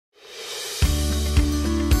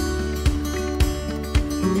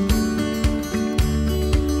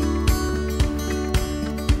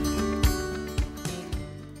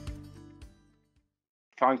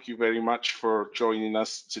thank you very much for joining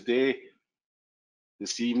us today,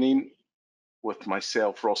 this evening, with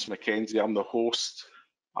myself, Ross Mackenzie. I'm the host,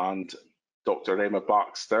 and Dr. Emma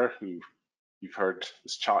Baxter, who you've heard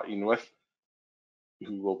us chatting with,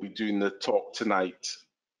 who will be doing the talk tonight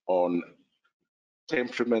on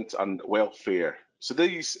temperament and welfare. So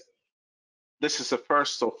this is the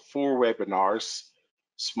first of 4 webinars,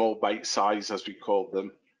 small bite size as we call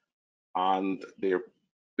them, and they're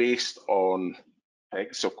based on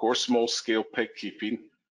pigs, of course, small scale pig keeping.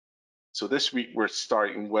 So this week we're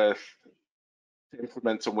starting with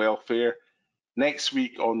temperament and welfare. Next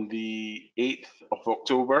week on the 8th of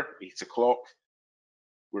October, 8 o'clock,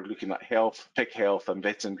 we're looking at health, pig health and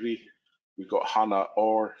veterinary. We've got Hannah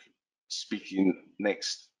Orr speaking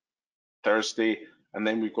next Thursday, and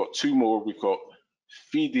then we've got 2 more. We've got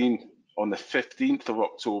feeding on the 15th of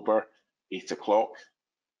October, 8 o'clock.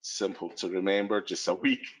 Simple to remember, just a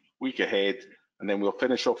week ahead, and then we'll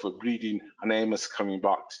finish off with breeding, and Emma's coming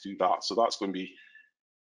back to do that. So that's going to be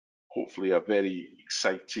hopefully a very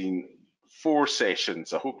exciting 4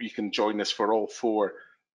 sessions. I hope you can join us for all 4.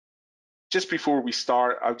 Just before we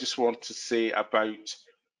start, I just want to say about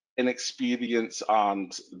inexperience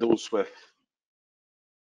and those with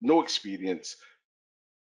no experience.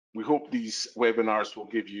 We hope these webinars will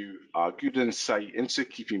give you a good insight into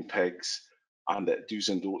keeping pigs and the do's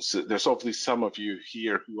and don'ts. There's obviously some of you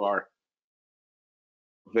here who are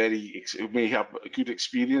who may have a good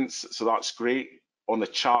experience, so that's great. On the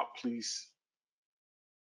chat, please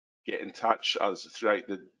get in touch as throughout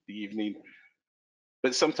the evening.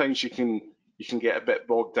 But sometimes you can get a bit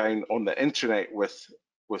bogged down on the internet with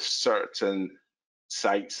certain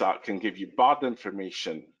sites that can give you bad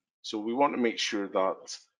information. So we want to make sure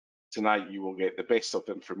that tonight you will get the best of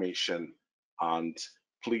information, and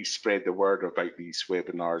please spread the word about these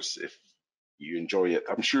webinars if you enjoy it.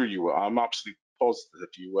 I'm sure you will. I'm absolutely positive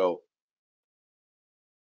you will.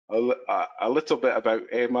 A little bit about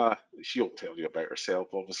Emma. She'll tell you about herself,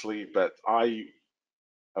 obviously, but I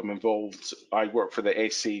am involved. I work for the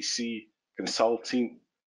SAC Consulting.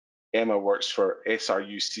 Emma works for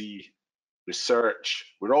SRUC Research.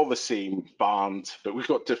 We're all the same band, but we've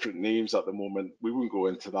got different names at the moment. We won't go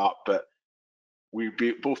into that, but we've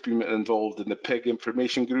both been involved in the Pig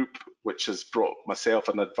Information Group, which has brought myself,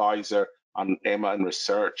 an advisor, and Emma in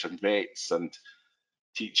research and vets and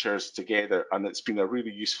teachers together, and it's been a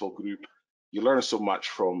really useful group. You learn so much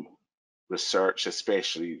from research,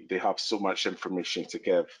 especially. They have so much information to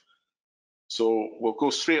give. So we'll go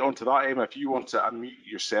straight on to that. Emma, if you want to unmute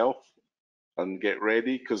yourself and get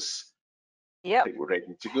ready, because I think we're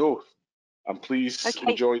ready to go. And please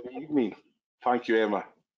enjoy the evening. Thank you, Emma.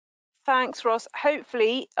 Thanks, Ross.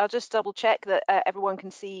 Hopefully, I'll just double check that everyone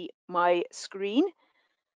can see my screen.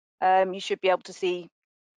 You should be able to see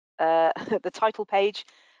the title page.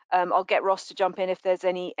 I'll get Ross to jump in if there's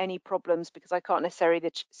any problems, because I can't necessarily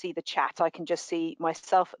see the chat. I can just see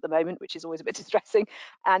myself at the moment, which is always a bit distressing,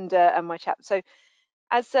 and my chat. So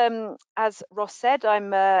as Ross said,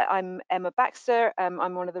 I'm Emma Baxter.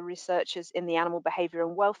 I'm one of the researchers in the Animal Behaviour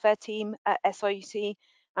and Welfare team at SRUC,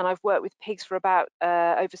 and I've worked with pigs for about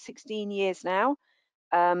over 16 years now,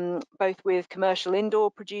 both with commercial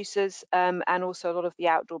indoor producers and also a lot of the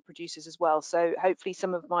outdoor producers as well. So hopefully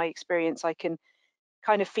some of my experience I can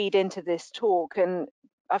kind of feed into this talk, and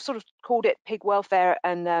I've sort of called it pig welfare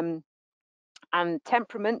and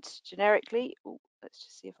temperament generically. Ooh, let's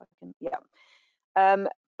just see if I can, yeah.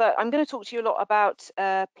 But I'm going to talk to you a lot about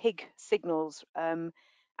pig signals,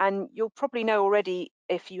 and you'll probably know already,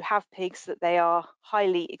 if you have pigs, that they are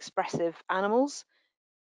highly expressive animals.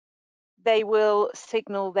 They will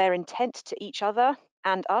signal their intent to each other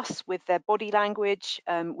and us with their body language,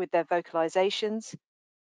 with their vocalizations.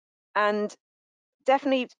 And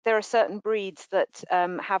definitely there are certain breeds that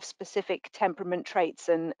have specific temperament traits,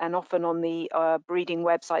 and often on the breeding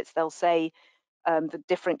websites they'll say the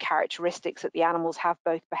different characteristics that the animals have,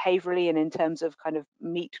 both behaviorally and in terms of kind of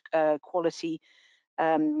meat quality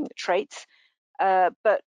traits.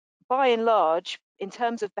 But by and large, in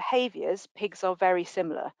terms of behaviors, pigs are very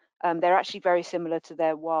similar. They're actually very similar to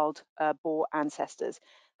their wild boar ancestors.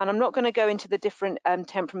 And I'm not going to go into the different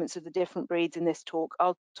temperaments of the different breeds in this talk.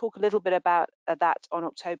 I'll talk a little bit about that on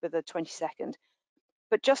October the 22nd.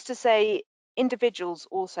 But just to say, individuals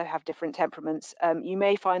also have different temperaments. You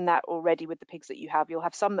may find that already with the pigs that you have. You'll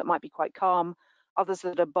have some that might be quite calm, others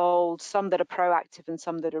that are bold, some that are proactive, and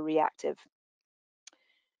some that are reactive.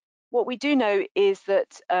 What we do know is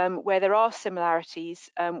that where there are similarities,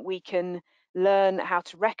 we can learn how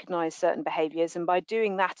to recognize certain behaviors, and by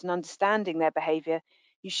doing that and understanding their behavior,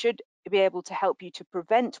 you should be able to help you to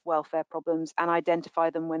prevent welfare problems and identify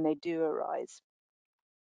them when they do arise.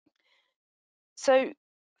 So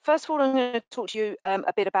first of all, I'm going to talk to you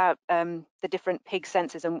a bit about the different pig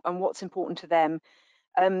senses and what's important to them.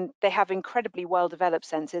 They have incredibly well-developed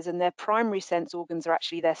senses, and their primary sense organs are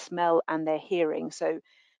actually their smell and their hearing. So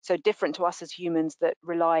different to us as humans that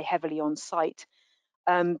rely heavily on sight.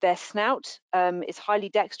 Their snout is highly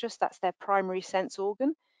dexterous. That's their primary sense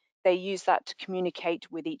organ. They use that to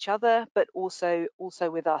communicate with each other, but also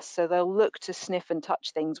with us. So they'll look to sniff and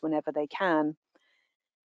touch things whenever they can.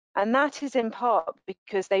 And that is in part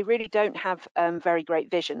because they really don't have very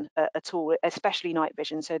great vision at all, especially night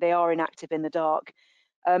vision. So they are inactive in the dark.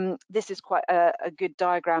 This is quite a good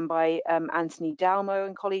diagram by Anthony Dalmo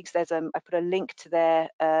and colleagues. I put a link to their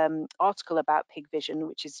article about pig vision,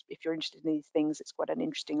 which is, if you're interested in these things, it's quite an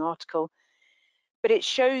interesting article. But it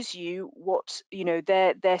shows you what,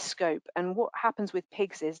 their scope. And what happens with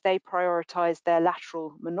pigs is they prioritize their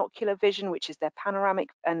lateral monocular vision, which is their panoramic,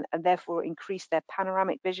 and therefore increase their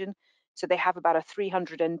panoramic vision. So they have about a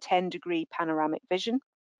 310-degree panoramic vision.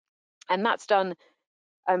 And that's done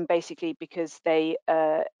basically because they,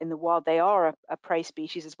 in the wild, they are a prey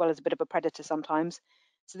species as well as a bit of a predator sometimes.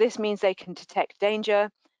 So this means they can detect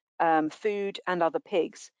danger, food, and other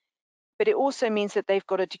pigs. But it also means that they've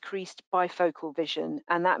got a decreased bifocal vision,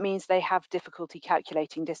 and that means they have difficulty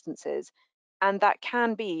calculating distances. And that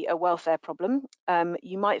can be a welfare problem.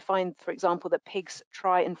 You might find, for example, that pigs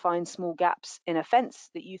try and find small gaps in a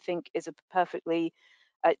fence that you think is a perfectly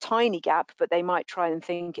tiny gap, but they might try and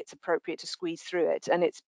think it's appropriate to squeeze through it. And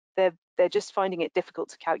they're just finding it difficult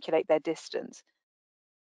to calculate their distance.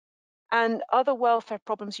 And other welfare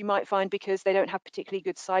problems you might find because they don't have particularly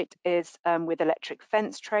good sight is with electric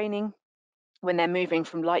fence training, when they're moving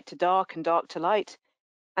from light to dark and dark to light,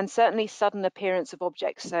 and certainly sudden appearance of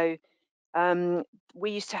objects. So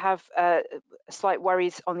we used to have slight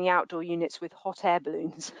worries on the outdoor units with hot air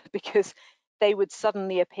balloons because they would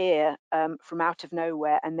suddenly appear from out of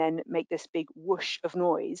nowhere and then make this big whoosh of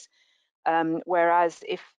noise. Whereas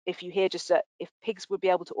if you hear if pigs would be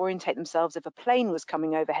able to orientate themselves if a plane was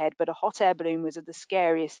coming overhead, but a hot air balloon was the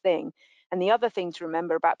scariest thing. And the other thing to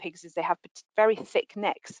remember about pigs is they have very thick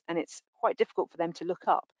necks, and it's quite difficult for them to look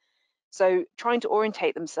up. So trying to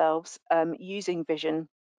orientate themselves using vision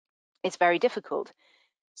is very difficult.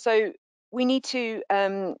 So we need to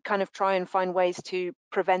kind of try and find ways to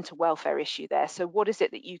prevent a welfare issue there. So what is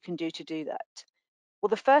it that you can do to do that? Well,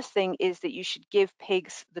 the first thing is that you should give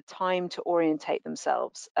pigs the time to orientate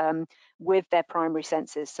themselves with their primary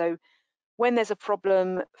senses. So when there's a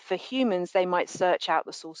problem for humans, they might search out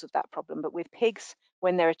the source of that problem. But with pigs,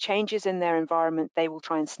 when there are changes in their environment, they will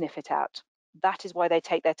try and sniff it out. That is why they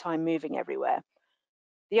take their time moving everywhere.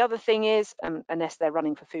 The other thing is, unless they're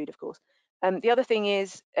running for food, of course, the other thing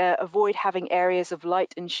is avoid having areas of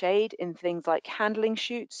light and shade in things like handling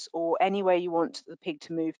chutes or anywhere you want the pig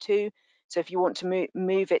to move to. So if you want to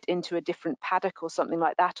move it into a different paddock or something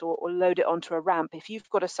like that, or load it onto a ramp, if you've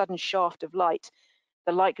got a sudden shaft of light,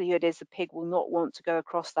 the likelihood is the pig will not want to go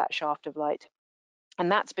across that shaft of light.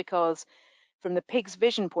 And that's because from the pig's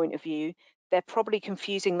vision point of view, they're probably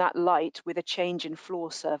confusing that light with a change in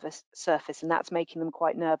floor surface, and that's making them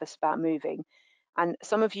quite nervous about moving. And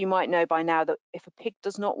some of you might know by now that if a pig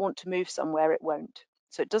does not want to move somewhere, it won't.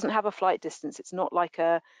 So it doesn't have a flight distance. It's not like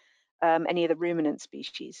any of the ruminant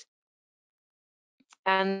species.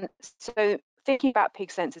 And so thinking about pig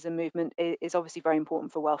senses and movement is obviously very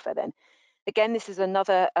important for welfare then. Again, this is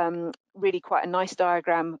another really quite a nice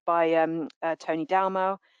diagram by Tony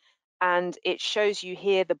Dalmau, and it shows you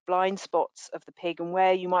here the blind spots of the pig and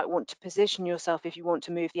where you might want to position yourself if you want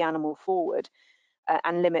to move the animal forward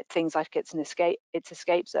and limit things like its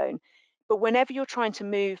escape zone. But whenever you're trying to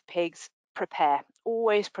move pigs, prepare.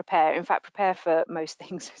 Always prepare. In fact, prepare for most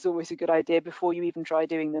things is always a good idea before you even try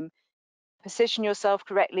doing them. Position yourself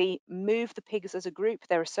correctly, move the pigs as a group.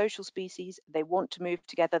 They're a social species. They want to move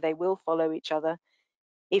together. They will follow each other.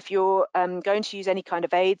 If you're going to use any kind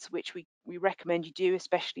of aids, which we recommend you do,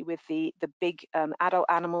 especially with the big adult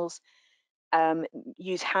animals,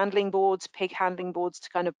 use handling boards, pig handling boards to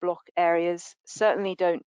kind of block areas. Certainly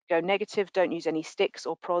don't go negative, don't use any sticks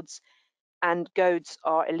or prods, and goads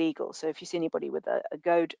are illegal. So if you see anybody with a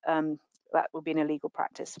goad, that will be an illegal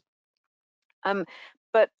practice.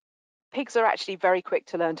 But pigs are actually very quick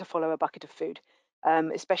to learn to follow a bucket of food,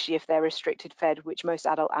 especially if they're restricted fed, which most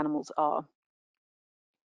adult animals are.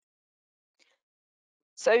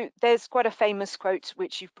 So there's quite a famous quote,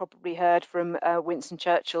 which you've probably heard from Winston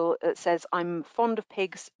Churchill, that says, "I'm fond of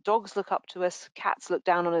pigs. Dogs look up to us, cats look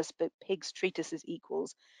down on us, but pigs treat us as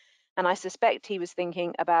equals." And I suspect he was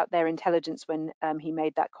thinking about their intelligence when he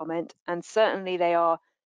made that comment. And certainly they are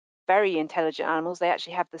very intelligent animals. They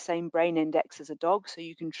actually have the same brain index as a dog, so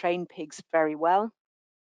you can train pigs very well.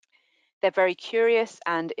 They're very curious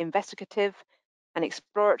and investigative and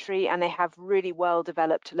exploratory, and they have really well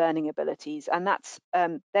developed learning abilities. And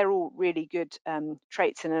they're all really good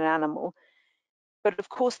traits in an animal. But of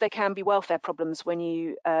course, there can be welfare problems when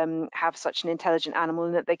you have such an intelligent animal,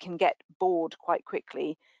 in that they can get bored quite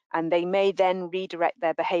quickly, and they may then redirect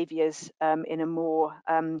their behaviors in a more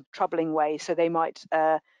troubling way. So they might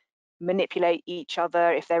manipulate each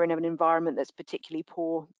other if they're in an environment that's particularly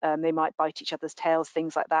poor. They might bite each other's tails,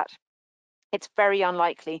 things like that. It's very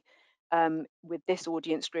unlikely with this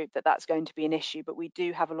audience group that that's going to be an issue, but we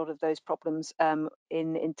do have a lot of those problems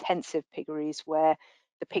in intensive piggeries where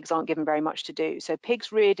the pigs aren't given very much to do. So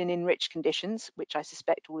pigs reared in enriched conditions, which I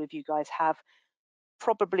suspect all of you guys have,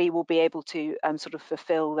 probably will be able to sort of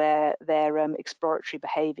fulfill their exploratory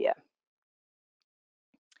behavior.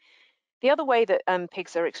 The other way that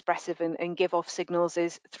pigs are expressive and give off signals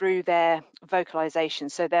is through their vocalization.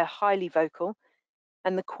 So they're highly vocal,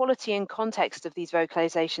 and the quality and context of these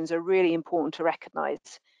vocalizations are really important to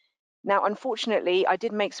recognize. Now, unfortunately, I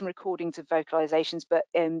did make some recordings of vocalizations, but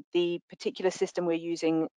the particular system we're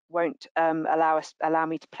using won't allow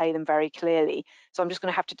me to play them very clearly. So I'm just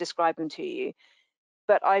going to have to describe them to you.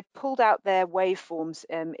 But I pulled out their waveforms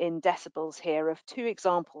in decibels here of two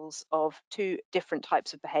examples of two different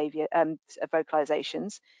types of behavior,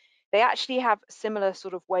 vocalizations. They actually have similar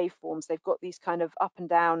sort of waveforms. They've got these kind of up and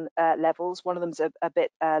down levels. One of them's a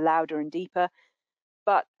bit louder and deeper.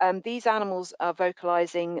 But these animals are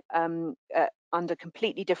vocalizing under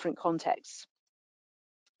completely different contexts.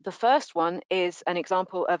 The first one is an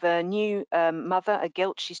example of a new mother, a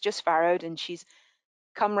gilt. She's just farrowed, and she's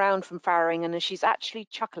come round from farrowing, and she's actually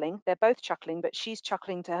chuckling. They're both chuckling, but she's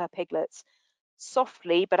chuckling to her piglets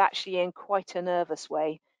softly, but actually in quite a nervous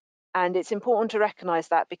way. And it's important to recognize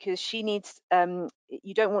that, because she needs,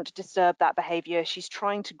 you don't want to disturb that behavior. She's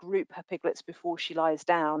trying to group her piglets before she lies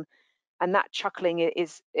down. And that chuckling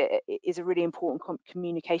is a really important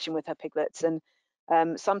communication with her piglets. And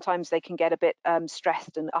sometimes they can get a bit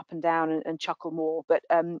stressed and up and down and chuckle more, but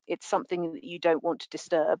it's something that you don't want to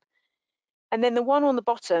disturb. And then the one on the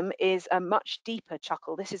bottom is a much deeper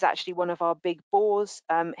chuckle. This is actually one of our big boars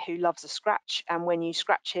who loves a scratch. And when you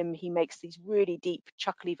scratch him, he makes these really deep,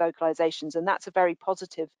 chuckly vocalizations. And that's a very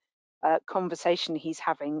positive conversation he's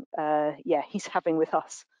having. He's having with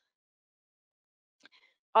us.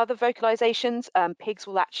 Other vocalizations, pigs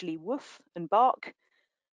will actually woof and bark.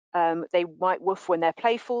 They might woof when they're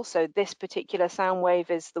playful. So this particular sound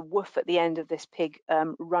wave is the woof at the end of this pig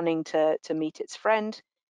running to meet its friend.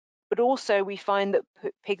 But also we find that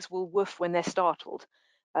pigs will woof when they're startled.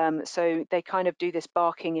 So they kind of do this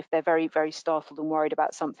barking if they're very, very startled and worried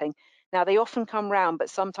about something. Now they often come round, but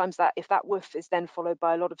sometimes if that woof is then followed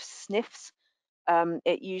by a lot of sniffs,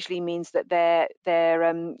 it usually means that they're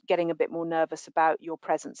getting a bit more nervous about your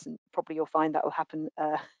presence, and probably you'll find that will happen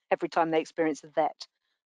every time they experience a vet.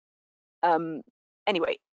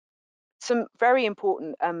 Anyway, some very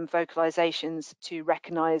important vocalizations to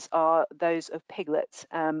recognize are those of piglets,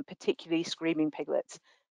 particularly screaming piglets.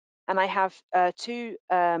 And I have two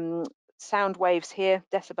sound waves here,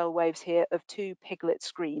 decibel waves here, of two piglet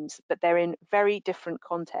screams, but they're in very different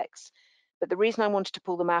contexts. But the reason I wanted to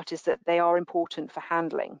pull them out is that they are important for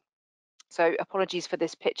handling. So apologies for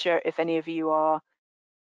this picture if any of you are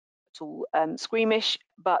at all squeamish,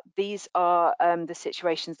 but these are the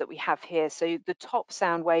situations that we have here. So the top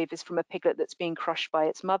sound wave is from a piglet that's being crushed by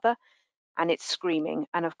its mother, and it's screaming.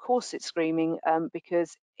 And of course it's screaming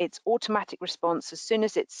because its automatic response as soon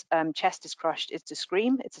as its chest is crushed is to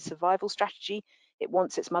scream. It's a survival strategy. It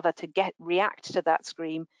wants its mother to react to that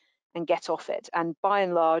scream and get off it. And by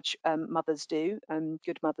and large, mothers do,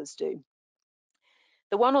 good mothers do.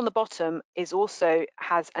 The one on the bottom also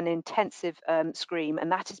has an intensive scream,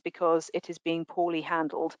 and that is because it is being poorly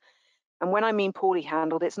handled. And when I mean poorly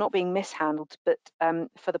handled, it's not being mishandled, but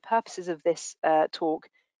for the purposes of this talk,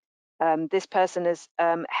 this person has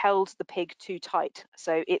held the pig too tight.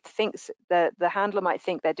 So it thinks the handler might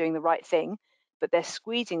think they're doing the right thing, but they're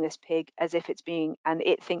squeezing this pig as if and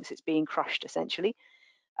it thinks it's being crushed essentially.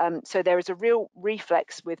 So there is a real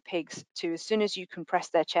reflex with pigs to, as soon as you compress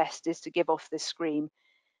their chest, is to give off this scream.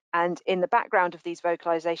 And in the background of these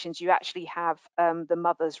vocalizations, you actually have the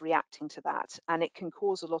mothers reacting to that, and it can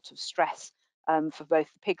cause a lot of stress for both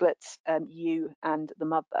the piglets, you and the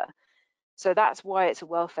mother. So that's why it's a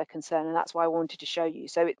welfare concern, and that's why I wanted to show you.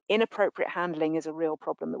 So inappropriate handling is a real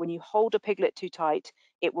problem. That when you hold a piglet too tight,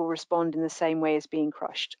 it will respond in the same way as being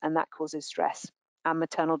crushed, and that causes stress and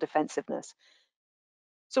maternal defensiveness.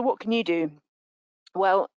 So what can you do?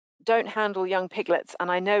 Well, don't handle young piglets.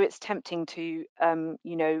 And I know it's tempting to, you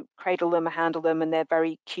know, cradle them, handle them, and they're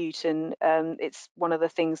very cute, and it's one of the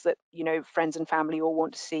things that, you know, friends and family all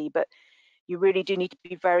want to see. But you really do need to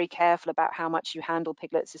be very careful about how much you handle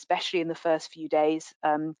piglets, especially in the first few days.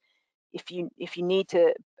 If you need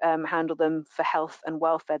to handle them for health and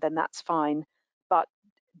welfare, then that's fine. But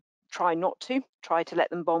try not to. Try to let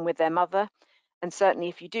them bond with their mother. And certainly,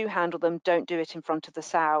 if you do handle them, don't do it in front of the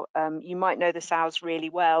sow. You might know the sows really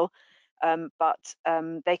well, but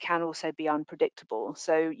they can also be unpredictable.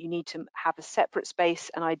 So you need to have a separate space,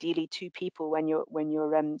 and ideally 2 people when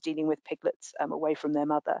you're dealing with piglets away from their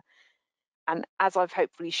mother. And as I've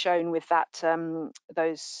hopefully shown with that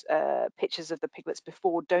those pictures of the piglets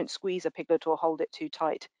before, don't squeeze a piglet or hold it too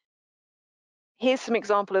tight. Here's some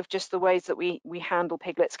example of just the ways that we handle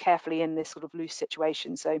piglets carefully in this sort of loose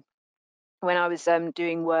situation. So when I was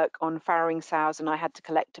doing work on farrowing sows and I had to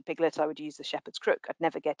collect a piglet, I would use the shepherd's crook. I'd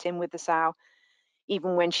never get in with the sow.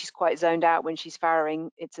 Even when she's quite zoned out, when she's farrowing,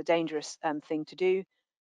 it's a dangerous thing to do.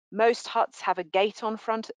 Most huts have a gate on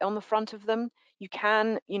the front of them. You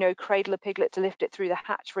can, you know, cradle a piglet to lift it through the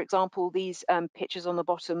hatch. For example, these pictures on the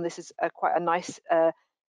bottom, this is quite a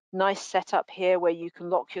nice setup here where you can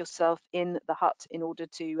lock yourself in the hut in order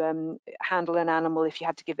to handle an animal if you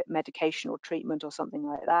had to give it medication or treatment or something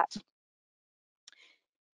like that.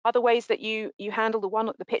 Other ways that you handle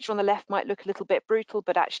the picture on the left might look a little bit brutal,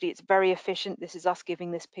 but actually it's very efficient. This is us giving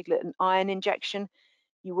this piglet an iron injection.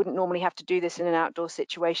 You wouldn't normally have to do this in an outdoor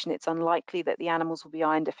situation. It's unlikely that the animals will be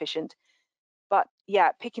iron deficient. But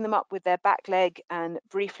yeah, picking them up with their back leg and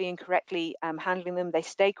briefly and correctly handling them, they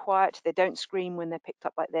stay quiet, they don't scream when they're picked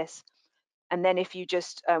up like this. And then if you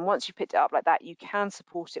just, once you picked it up like that, you can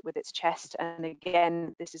support it with its chest. And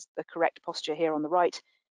again, this is the correct posture here on the right.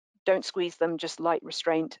 Don't squeeze them, just light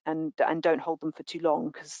restraint, and don't hold them for too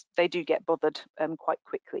long because they do get bothered quite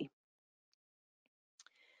quickly.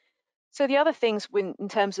 So the other things in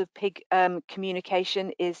terms of pig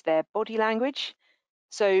communication is their body language.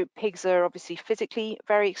 So pigs are obviously physically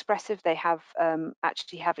very expressive. They have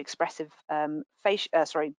actually have expressive they're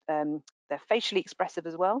facially expressive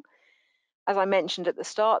as well. As I mentioned at the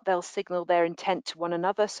start, they'll signal their intent to one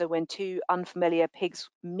another. So when 2 unfamiliar pigs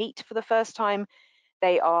meet for the first time,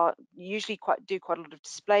 they are usually do quite a lot of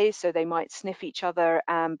displays. So they might sniff each other,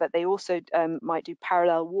 but they also might do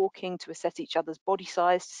parallel walking to assess each other's body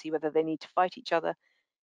size to see whether they need to fight each other.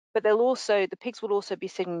 But the pigs will also be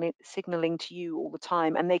signaling to you all the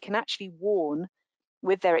time, and they can actually warn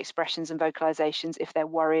with their expressions and vocalizations if they're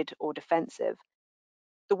worried or defensive.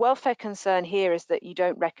 The welfare concern here is that you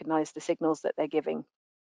don't recognize the signals that they're giving.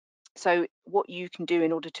 So what you can do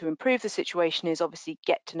in order to improve the situation is obviously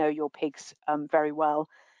get to know your pigs very well.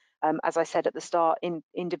 As I said at the start, in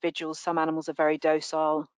individuals, some animals are very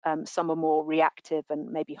docile, some are more reactive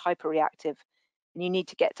and maybe hyperreactive, and you need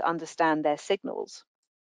to get to understand their signals.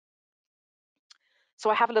 So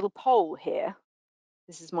I have a little poll here.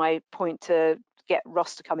 This is my point to get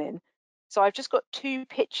Ross to come in. So I've just got 2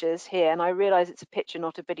 pictures here, and I realize it's a picture,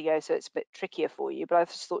 not a video, so it's a bit trickier for you, but I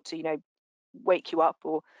just thought to, you know, wake you up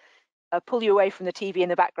or pull you away from the TV in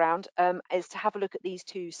the background, is to have a look at these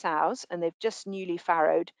 2 sows, and they've just newly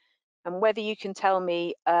farrowed. And whether you can tell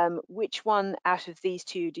me which one out of these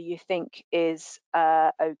 2 do you think is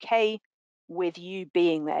okay with you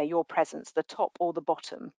being there, your presence, the top or the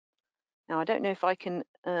bottom? Now, I don't know if I can,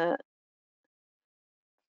 I'm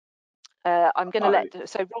going to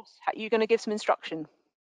so Ross, you're going to give some instruction.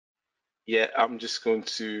 Yeah, I'm just going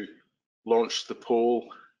to launch the poll.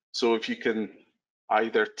 So if you can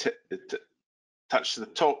either touch the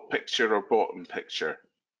top picture or bottom picture.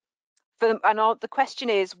 The question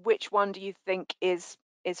is, which one do you think is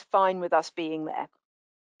fine with us being there?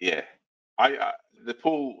 Yeah, the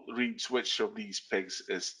poll reads which of these pigs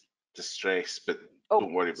is distressed, but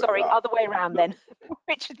don't worry about sorry, that. other way around then.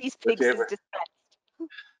 Which of these pigs is distressed?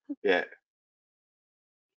 Yeah.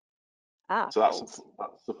 So that's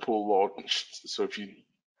the poll launched. So if you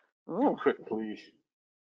quickly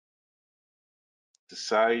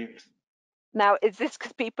decide. Now, is this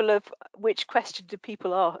because people have, which question did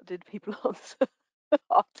people answer?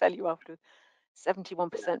 I'll tell you after.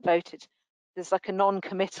 71% voted. There's like a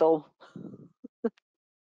non-committal.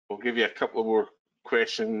 We'll give you a couple of more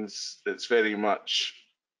questions. It's very much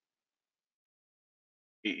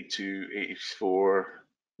 82, 84.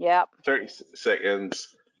 Yeah. 30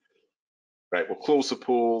 seconds. Right, we'll close the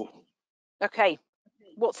poll. Okay.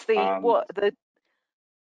 What's the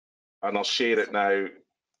and I'll share it now.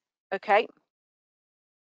 Okay.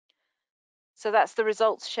 So that's the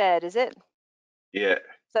results shared, is it? Yeah.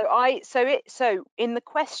 So in the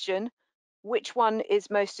question, which one is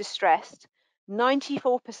most distressed?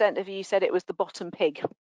 94% of you said it was the bottom pig.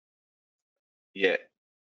 Yeah,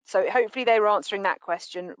 So hopefully they were answering that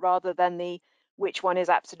question rather than the which one is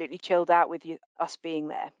absolutely chilled out with you, us being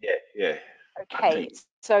there. yeah. I Okay, think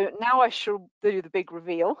so now I shall do the big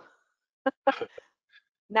reveal.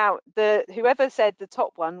 Now, whoever said the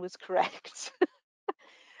top one was correct.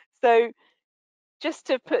 So just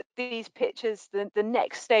to put these pictures, the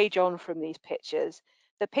next stage on from these pictures,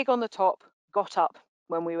 the pig on the top got up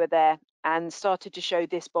when we were there and started to show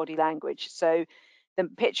this body language. So the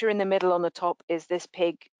picture in the middle on the top is this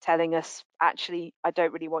pig telling us, actually, I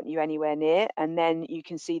don't really want you anywhere near. And then you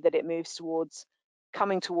can see that it moves towards,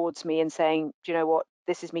 coming towards me and saying, do you know what?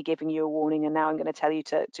 This is me giving you a warning, and now I'm going to tell you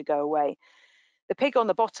to go away. The pig on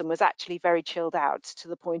the bottom was actually very chilled out to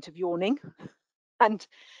the point of yawning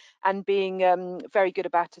and being very good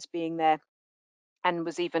about us being there, and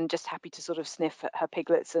was even just happy to sort of sniff at her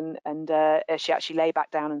piglets, and she actually lay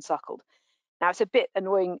back down and suckled. Now it's a bit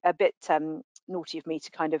annoying, a bit naughty of me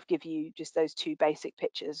to kind of give you just those two basic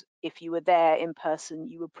pictures. If you were there in person,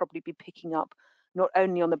 you would probably be picking up not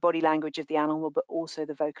only on the body language of the animal, but also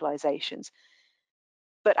the vocalizations.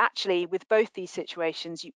 But actually, with both these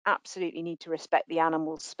situations, you absolutely need to respect the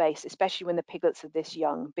animal's space, especially when the piglets are this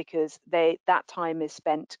young, because that time is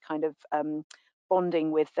spent kind of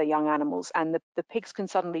bonding with the young animals, and the pigs can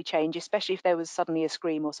suddenly change, especially if there was suddenly a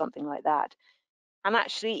scream or something like that. And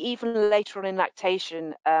actually, even later on in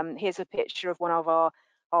lactation, here's a picture of one of our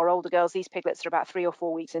older girls. These piglets are about 3 or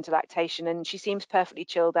 4 weeks into lactation, and she seems perfectly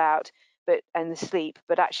chilled out, and asleep.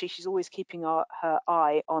 But actually, she's always keeping her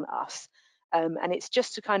eye on us. And it's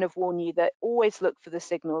just to kind of warn you that always look for the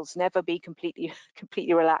signals. Never be completely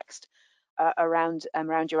completely relaxed around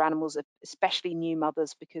your animals, especially new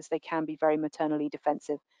mothers, because they can be very maternally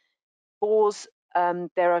defensive. Boars,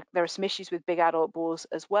 there are some issues with big adult boars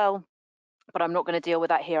as well, but I'm not going to deal with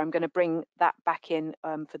that here. I'm going to bring that back in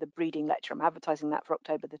for the breeding lecture. I'm advertising that for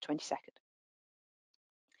October the 22nd.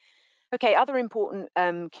 Okay, other important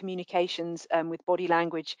communications with body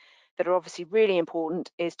language that are obviously really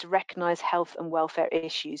important is to recognize health and welfare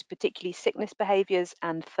issues, particularly sickness behaviors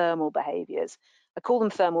and thermal behaviors. I call them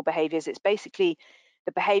thermal behaviors. It's basically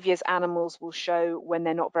the behaviors animals will show when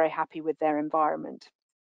they're not very happy with their environment.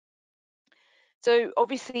 So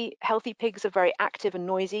obviously, healthy pigs are very active and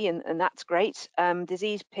noisy, and that's great.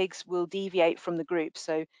 Diseased pigs will deviate from the group.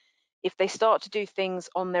 So if they start to do things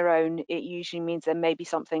on their own, it usually means there may be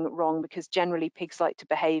something wrong, because generally pigs like to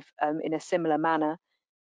behave in a similar manner.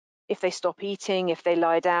 If they stop eating, if they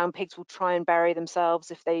lie down, pigs will try and bury themselves.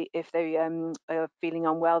 If they are feeling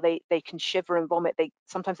unwell, they can shiver and vomit.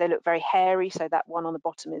 Sometimes they look very hairy, so that one on the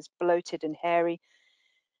bottom is bloated and hairy.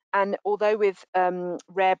 And although with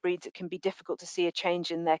rare breeds it can be difficult to see a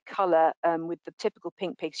change in their colour, with the typical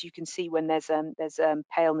pink pigs you can see when there's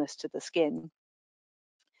paleness to the skin.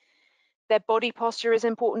 Their body posture is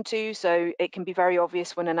important too, so it can be very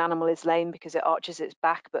obvious when an animal is lame because it arches its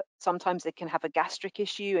back, but sometimes it can have a gastric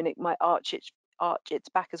issue and it might arch its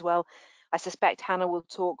back as well. I suspect Hannah will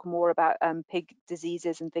talk more about pig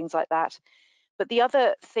diseases and things like that. But the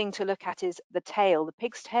other thing to look at is the tail. The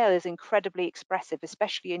pig's tail is incredibly expressive,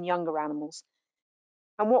 especially in younger animals.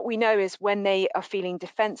 And what we know is when they are feeling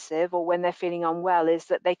defensive or when they're feeling unwell is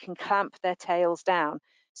that they can clamp their tails down.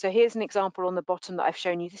 So here's an example on the bottom that I've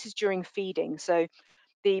shown you. This is during feeding. So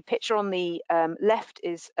the picture on the left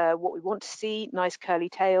is what we want to see, nice curly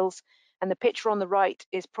tails. And the picture on the right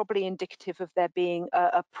is probably indicative of there being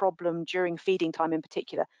a problem during feeding time in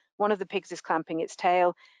particular. One of the pigs is clamping its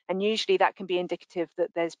tail, and usually that can be indicative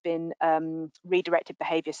that there's been redirected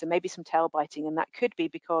behavior, so maybe some tail biting, and that could be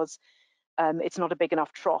because it's not a big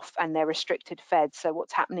enough trough and they're restricted fed. So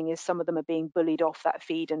what's happening is some of them are being bullied off that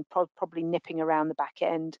feed and probably nipping around the back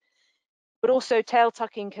end. But also tail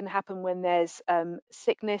tucking can happen when there's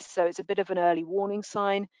sickness, so it's a bit of an early warning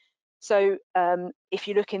sign. So if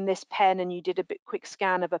you look in this pen and you did a quick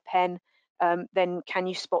scan of a pen, then can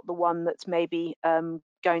you spot the one that's maybe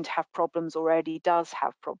going to have problems or already does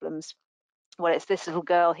have problems? Well, it's this little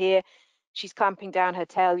girl here. She's clamping down her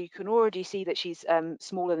tail. You can already see that she's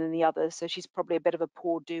smaller than the others, so she's probably a bit of a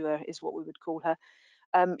poor doer, is what we would call her.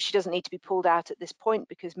 She doesn't need to be pulled out at this point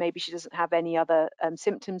because maybe she doesn't have any other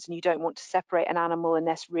symptoms, and you don't want to separate an animal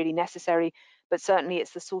unless really necessary. But certainly,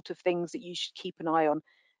 it's the sort of things that you should keep an eye on.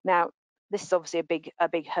 Now, this is obviously a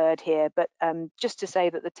big herd here, but just to say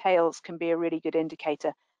that the tails can be a really good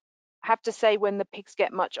indicator. I have to say, when the pigs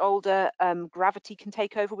get much older, gravity can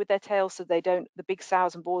take over with their tails, so the big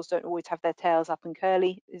sows and boars don't always have their tails up and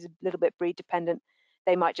curly. It's a little bit breed dependent.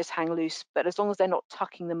 They might just hang loose, but as long as they're not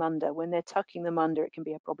tucking them under, when they're tucking them under, it can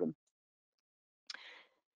be a problem.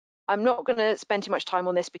 I'm not going to spend too much time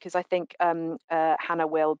on this because I think Hannah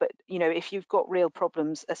will. But if you've got real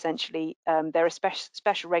problems, essentially, there are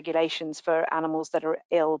special regulations for animals that are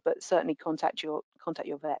ill. But certainly contact your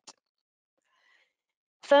vet.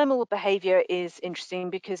 Thermal behavior is interesting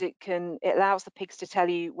because it allows the pigs to tell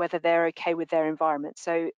you whether they're okay with their environment.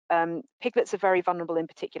 So piglets are very vulnerable in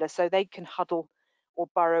particular, so they can huddle or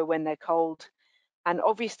burrow when they're cold. And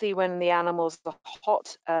obviously, when the animals are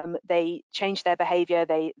hot, they change their behavior.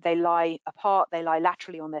 They lie apart, they lie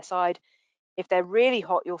laterally on their side. If they're really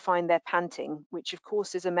hot, you'll find they're panting, which of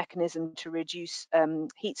course is a mechanism to reduce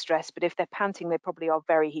heat stress. But if they're panting, they probably are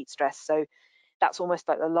very heat stressed. So that's almost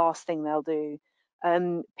like the last thing they'll do.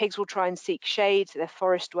 Pigs will try and seek shade. They're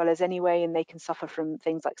forest dwellers anyway, and they can suffer from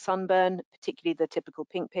things like sunburn, particularly the typical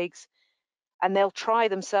pink pigs. And they'll try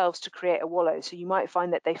themselves to create a wallow. So you might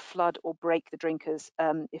find that they flood or break the drinkers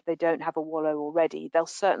if they don't have a wallow already. They'll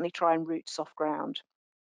certainly try and root soft ground.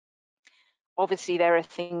 Obviously, there are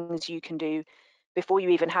things you can do before you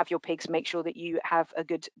even have your pigs. Make sure that you have a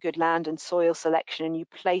good land and soil selection, and you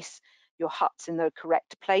place your huts in the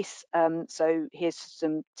correct place. So here's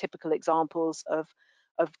some typical examples of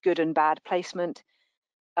good and bad placement.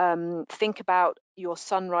 Think about your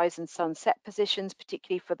sunrise and sunset positions,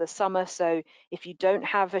 particularly for the summer. So if you don't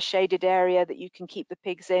have a shaded area that you can keep the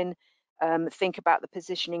pigs in, think about the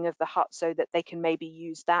positioning of the hut so that they can maybe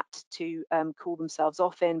use that to cool themselves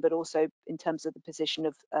off in, but also in terms of the position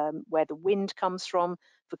of where the wind comes from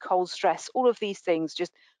for cold stress. All of these things,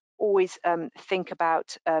 just always think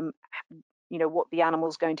about what the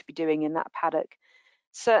animal's going to be doing in that paddock.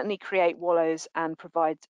 Certainly create wallows and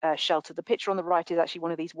provide shelter. The picture on the right is actually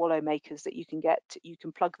one of these wallow makers that you can get. You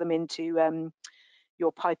can plug them into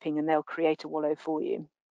your piping and they'll create a wallow for you.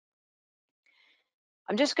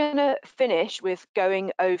 I'm just going to finish with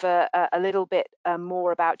going over a little bit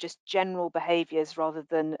more about just general behaviors rather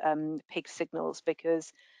than pig signals,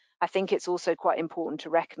 because I think it's also quite important to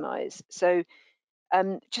recognize. So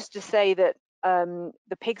just to say that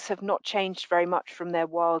the pigs have not changed very much from their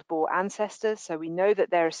wild boar ancestors. So we know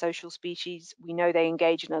that they're a social species. We know they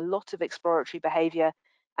engage in a lot of exploratory behavior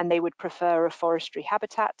and they would prefer a forestry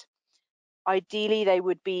habitat. Ideally, they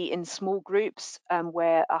would be in small groups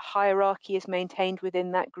where a hierarchy is maintained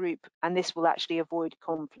within that group, and this will actually avoid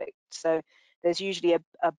conflict. So there's usually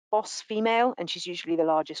a boss female, and she's usually the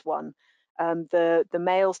largest one. The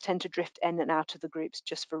males tend to drift in and out of the groups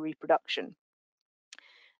just for reproduction.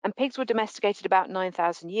 And pigs were domesticated about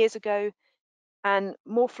 9,000 years ago. And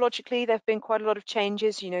morphologically, there have been quite a lot of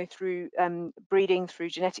changes, through breeding, through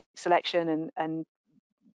genetic selection and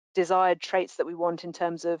desired traits that we want in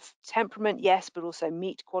terms of temperament, yes, but also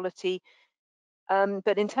meat quality.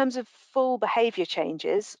 But in terms of full behavior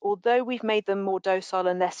changes, although we've made them more docile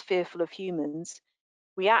and less fearful of humans,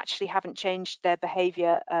 we actually haven't changed their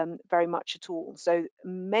behavior very much at all. So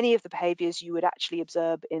many of the behaviors you would actually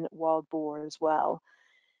observe in wild boar as well.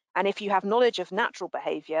 And if you have knowledge of natural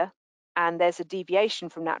behavior and there's a deviation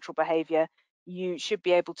from natural behavior, you should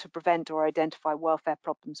be able to prevent or identify welfare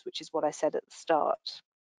problems, which is what I said at the start.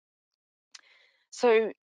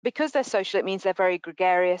 So because they're social, it means they're very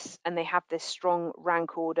gregarious and they have this strong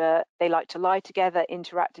rank order. They like to lie together,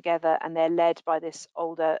 interact together, and they're led by this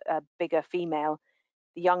older, bigger female.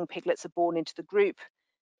 The young piglets are born into the group,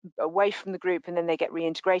 away from the group, and then they get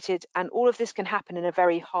reintegrated. And all of this can happen in a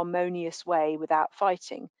very harmonious way without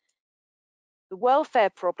fighting. The welfare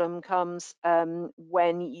problem comes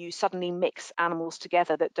when you suddenly mix animals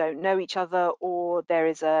together that don't know each other, or there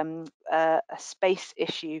is a space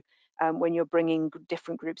issue when you're bringing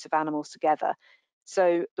different groups of animals together.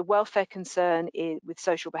 So the welfare concern with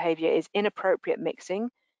social behavior is inappropriate mixing,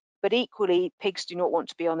 but equally pigs do not want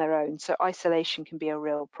to be on their own, so isolation can be a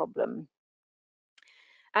real problem.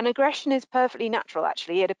 And aggression is perfectly natural,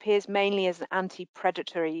 actually. It appears mainly as an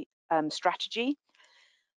anti-predatory strategy.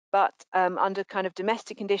 But under kind of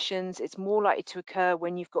domestic conditions, it's more likely to occur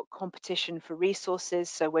when you've got competition for resources.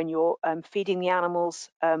 So when you're feeding the animals,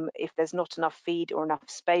 if there's not enough feed or enough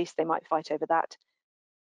space, they might fight over that.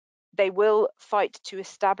 They will fight to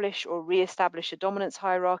establish or re-establish a dominance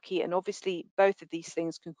hierarchy. And obviously, both of these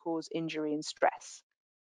things can cause injury and stress.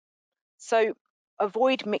 So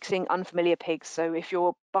avoid mixing unfamiliar pigs. So if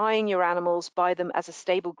you're buying your animals, buy them as a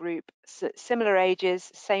stable group, similar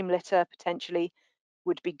ages, same litter potentially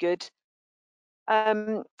would be good.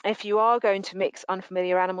 If you are going to mix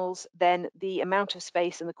unfamiliar animals, then the amount of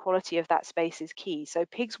space and the quality of that space is key. So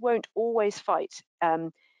pigs won't always fight,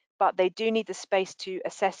 but they do need the space to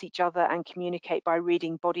assess each other and communicate by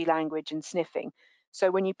reading body language and sniffing. So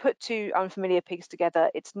when you put two unfamiliar pigs together,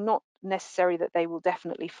 it's not necessary that they will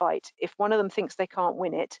definitely fight. If one of them thinks they can't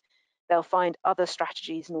win it, they'll find other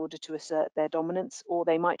strategies in order to assert their dominance, or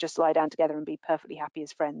they might just lie down together and be perfectly happy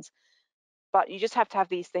as friends. But you just have to have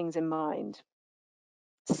these things in mind.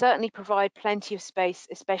 Certainly provide plenty of space,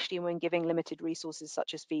 especially when giving limited resources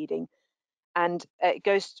such as feeding. And it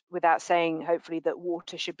goes without saying, hopefully, that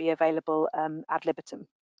water should be available ad libitum.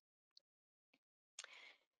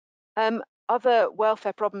 Other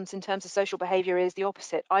welfare problems in terms of social behavior is the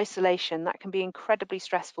opposite, isolation. That can be incredibly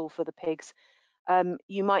stressful for the pigs.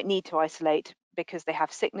 You might need to isolate because they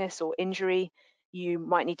have sickness or injury. You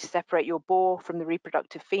might need to separate your boar from the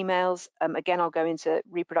reproductive females. Again, I'll go into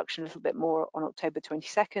reproduction a little bit more on October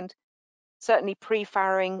 22nd. Certainly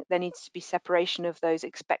pre-farrowing, there needs to be separation of those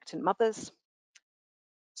expectant mothers.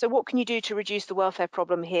 So what can you do to reduce the welfare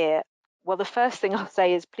problem here? Well, the first thing I'll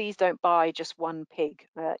say is please don't buy just one pig.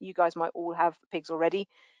 You guys might all have pigs already,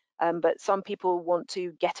 but some people want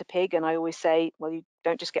to get a pig, and I always say, well, you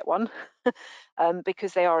don't just get one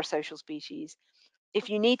because they are a social species. If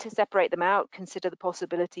you need to separate them out, consider the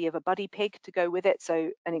possibility of a buddy pig to go with it.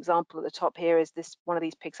 So an example at the top here is this, one of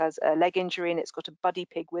these pigs has a leg injury and it's got a buddy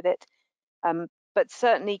pig with it. But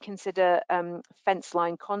certainly consider fence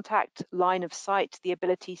line contact, line of sight, the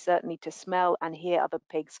ability certainly to smell and hear other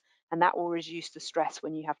pigs, and that will reduce the stress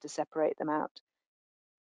when you have to separate them out.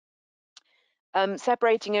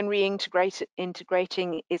 Separating and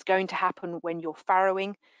integrating is going to happen when you're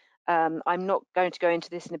farrowing. I'm not going to go into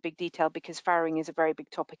this in a big detail because farrowing is a very big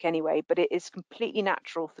topic anyway, but it is completely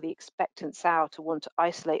natural for the expectant sow to want to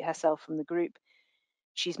isolate herself from the group.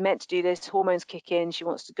 She's meant to do this, hormones kick in, she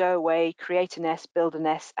wants to go away, create a nest, build a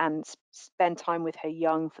nest, and spend time with her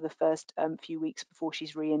young for the first few weeks before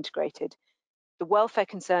she's reintegrated. The welfare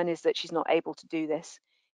concern is that she's not able to do this.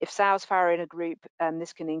 If sows farrow in a group,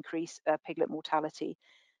 this can increase piglet mortality.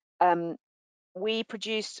 Ross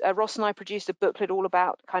and I produced a booklet all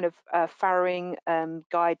about kind of farrowing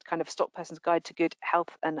guide, kind of stock person's guide to good health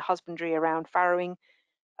and husbandry around farrowing.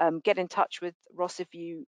 Get in touch with Ross if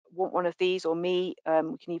you want one of these, or me.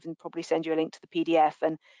 We can even probably send you a link to the PDF,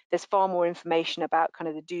 and there's far more information about kind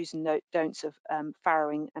of the do's and don'ts of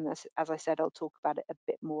farrowing, and as I said, I'll talk about it a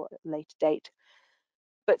bit more at a later date.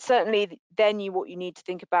 But certainly then what you need to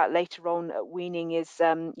think about later on at weaning is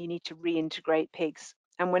you need to reintegrate pigs,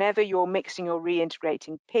 and whenever you're mixing or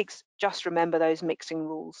reintegrating pigs, just remember those mixing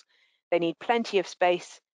rules. They need plenty of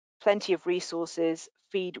space, plenty of resources,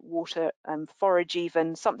 feed, water, forage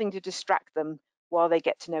even, something to distract them while they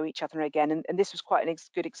get to know each other again. And this was quite a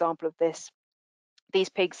good example of this. These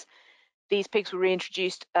pigs were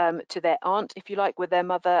reintroduced to their aunt, if you like, with their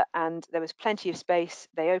mother, and there was plenty of space.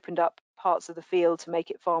 They opened up parts of the field to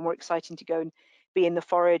make it far more exciting to go and be in the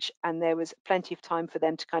forage, and there was plenty of time for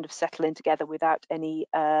them to kind of settle in together without any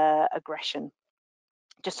aggression,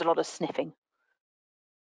 just a lot of sniffing.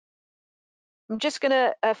 I'm just going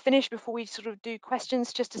to finish before we sort of do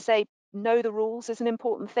questions, just to say know the rules is an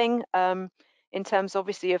important thing in terms,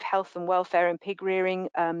 obviously, of health and welfare and pig rearing.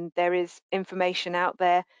 There is information out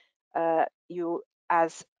there. You,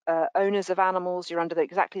 as owners of animals, you're under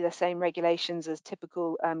exactly the same regulations as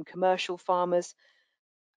typical commercial farmers.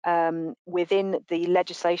 Within the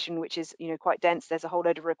legislation, which is quite dense, there's a whole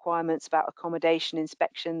load of requirements about accommodation,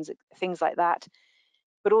 inspections, things like that.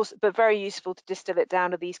 But very useful to distill it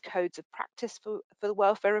down to these codes of practice for the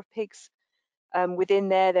welfare of pigs. Within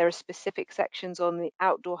there are specific sections on the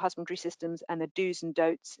outdoor husbandry systems and the do's and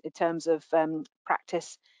don'ts in terms of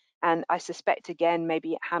practice. And I suspect, again,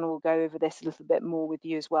 maybe Hannah will go over this a little bit more with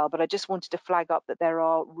you as well. But I just wanted to flag up that there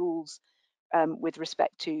are rules with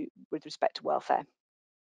respect to welfare.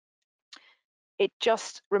 It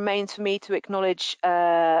just remains for me to acknowledge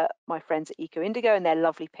my friends at Eco Indigo and their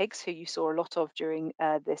lovely pigs, who you saw a lot of during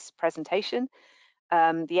this presentation.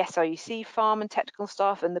 The SIUC farm and technical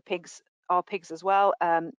staff, and the pigs are pigs as well.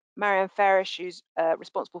 Marianne Farish, who's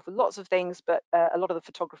responsible for lots of things, but a lot of the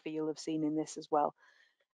photography you'll have seen in this as well.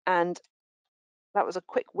 And that was a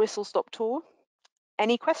quick whistle-stop tour.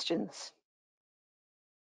 Any questions?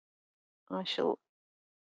 I shall.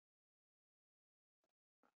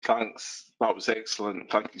 Thanks. That was excellent.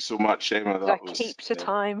 Thank you so much, Emma. Did I keep to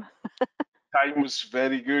time? Time was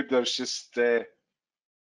very good. There was just 30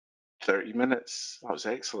 minutes. That was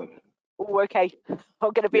excellent. Oh, okay.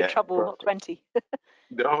 I'm going to be in trouble, perfect. not 20.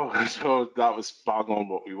 No, that was bang on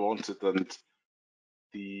what we wanted, and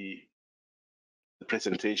the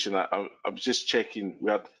presentation. I was just checking.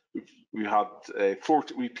 We had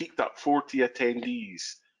 40. We peaked at 40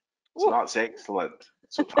 attendees, so that's excellent.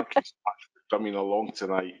 So thank you so much for coming along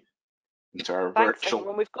tonight into our Thanks, virtual.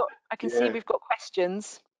 everyone. I can see we've got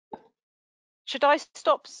questions. Should I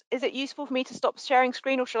stop? Is it useful for me to stop sharing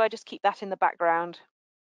screen, or should I just keep that in the background?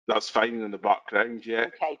 That's fine in the background, yeah.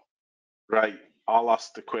 Okay. Right, I'll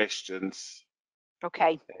ask the questions,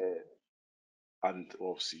 Okay. and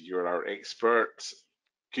obviously you're our expert.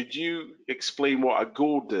 Could you explain what a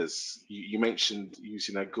goad is? You mentioned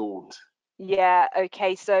using a goad. Yeah,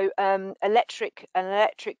 okay. So an electric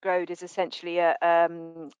goad is essentially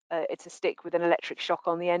it's a stick with an electric shock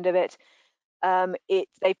on the end of it.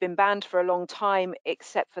 They've been banned for a long time,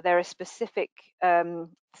 except for there are specific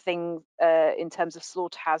thing in terms of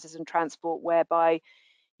slaughterhouses and transport whereby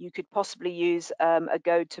you could possibly use a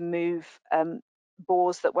goad to move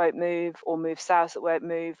boars that won't move or move sows that won't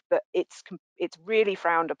move, but it's really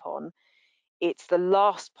frowned upon. It's the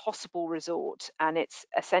last possible resort, and it's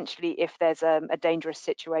essentially if there's a dangerous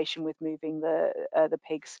situation with moving the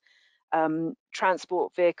pigs.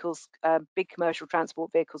 Transport vehicles, big commercial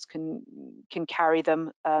transport vehicles can carry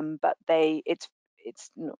them, but it's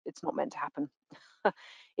not meant to happen.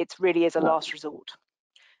 It really is a No. last resort.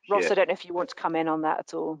 Ross, Yeah, I don't know if you want to come in on that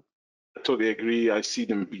at all. I totally agree. I see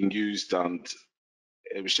them being used, and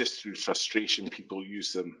it was just through frustration people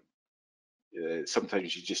use them.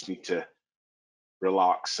 Sometimes you just need to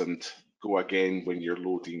relax and go again when you're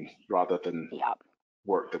loading rather than Yeah.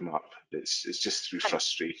 work them up. It's just through And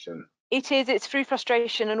frustration. it's through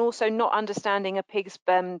frustration and also not understanding a pig's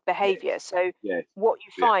Yes, behavior. So yes, what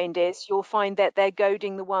you yeah, find is you'll find that they're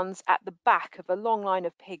goading the ones at the back of a long line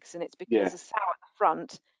of pigs, and it's yeah. because a sow at the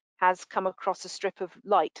front has come across a strip of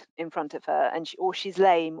light in front of her, and or she's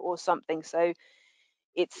lame or something. So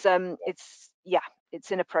yeah,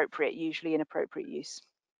 it's inappropriate, usually inappropriate use.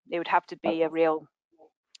 It would have to That, be a real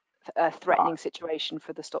ah, threatening situation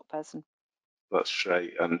for the stock person. that's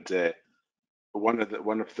right. And one of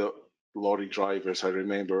the lorry drivers, I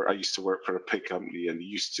remember, I used to work for a pig company, and he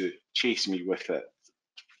used to chase me with it,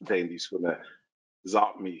 pretend he's going to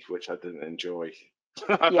zap me, which I didn't enjoy.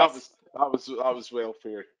 Yes. That was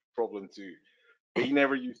welfare problem too. But he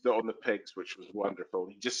never used it on the pigs, which was wonderful.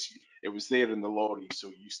 It was there in the lorry, so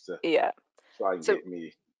he used to Yeah. try and So get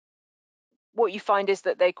me. what you find is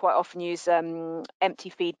that they quite often use empty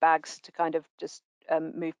feed bags to kind of just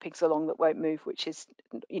move pigs along that won't move, which is,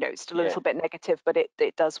 it's still a Yeah, little bit negative, but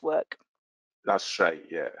it does work. that's right.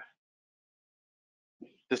 Yeah,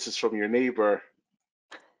 this is from your neighbour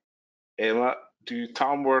Emma. Do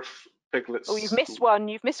Tamworth Oh, you've piglets missed go? one.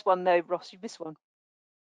 You've missed one though, Ross. You've missed one.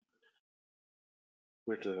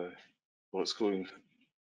 Where did I? What's going?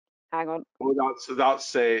 Hang on. Oh,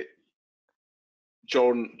 that's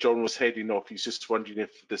John. John was heading off. He's just wondering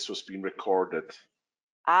if this was being recorded.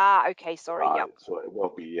 Ah, okay. Sorry. Yep. So it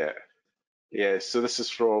will be. Yeah. Yeah, so this is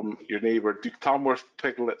from your neighbour. Do Tamworth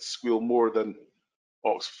piglets squeal more than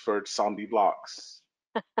Oxford Sandy Blacks?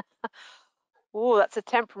 Oh, that's a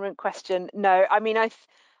temperament question. No, I mean,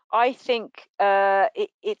 I think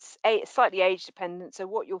it's slightly age dependent. So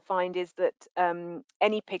what you'll find is that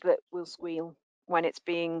any piglet will squeal when it's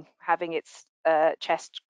having its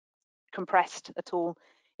chest compressed at all.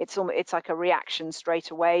 It's like a reaction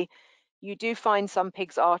straight away. You do find some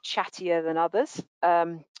pigs are chattier than others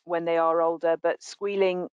when they are older, but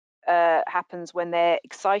squealing happens when they're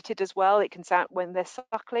excited as well. It can sound when they're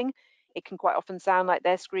suckling. It can quite often sound like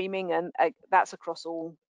they're screaming, and that's across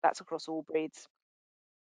all breeds.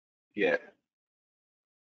 Yeah.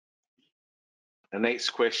 The next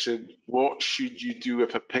question, what should you do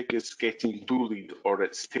if a pig is getting bullied or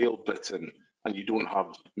its tail bitten and you don't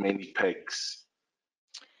have many pigs?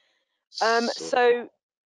 So, So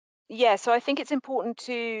yeah, so I think it's important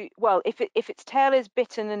to, well, if its tail is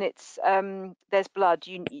bitten and there's blood,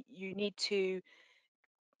 you need to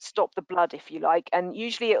stop the blood, if you like. And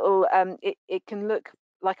usually it can look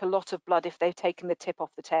like a lot of blood if they've taken the tip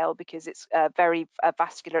off the tail, because it's very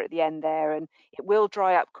vascular at the end there, and it will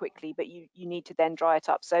dry up quickly, but you need to then dry it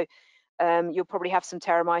up. So you'll probably have some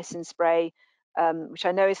terramycin spray, which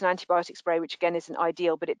I know is an antibiotic spray, which again isn't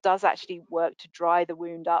ideal, but it does actually work to dry the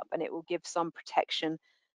wound up, and it will give some protection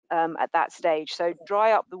at that stage. So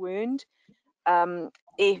dry up the wound.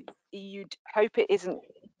 If you'd hope it isn't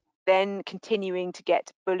then continuing to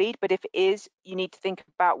get bullied. But if it is, you need to think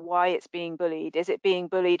about why it's being bullied. Is it being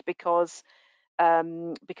bullied because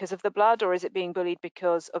of the blood, or is it being bullied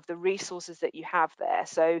because of the resources that you have there?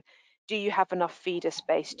 So, do you have enough feeder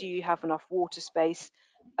space? Do you have enough water space?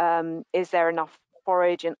 Is there enough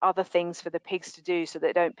forage and other things for the pigs to do so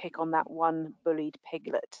they don't pick on that one bullied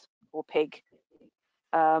piglet or pig?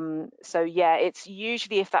 So yeah, it's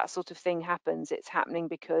usually if that sort of thing happens, it's happening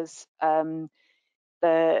because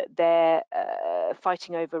they're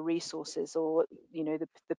fighting over resources, or the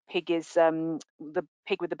pig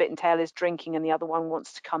with the bitten tail is drinking and the other one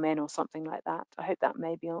wants to come in, or something like that. I hope that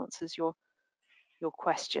maybe answers your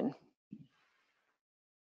question.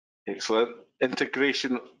 Excellent.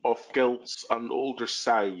 Integration of gilts and older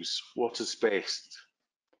sows. What is best?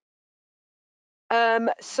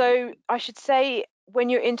 So I should say when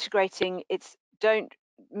you're integrating, don't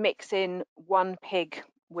mix in one pig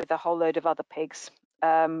with a whole load of other pigs,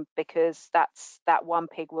 because that one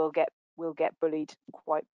pig will get bullied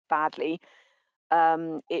quite badly.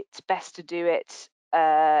 It's best to do it.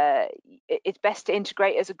 It's best to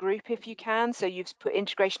integrate as a group if you can. So you've put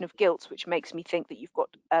integration of gilts, which makes me think that you've got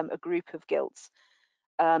a group of gilts.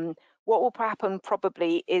 What will happen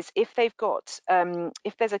probably is if they've got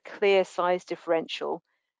if there's a clear size differential,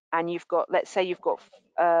 and you've got, let's say you've got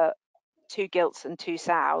two gilts and two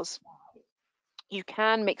sows, you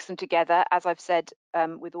can mix them together, as I've said,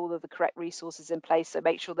 with all of the correct resources in place. So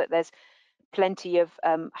make sure that there's plenty of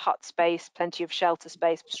hut space, plenty of shelter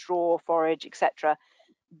space, straw, forage, etc.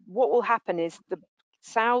 What will happen is the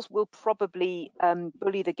sows will probably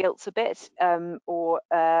bully the gilts a bit, or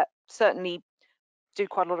certainly do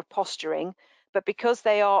quite a lot of posturing, but because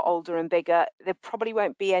they are older and bigger, there probably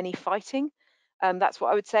won't be any fighting. That's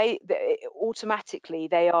what I would say. Automatically,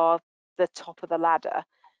 they are the top of the ladder,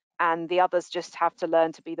 and the others just have to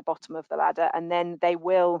learn to be the bottom of the ladder, and then they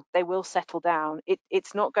will settle down.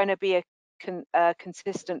 It's not going to be a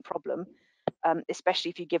consistent problem, especially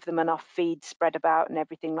if you give them enough feed spread about and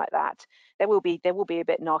everything like that. They will be a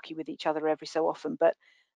bit narky with each other every so often, but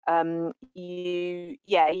you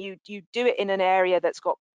do it in an area that's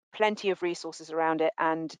got plenty of resources around it,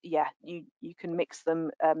 and yeah, you can mix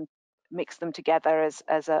them together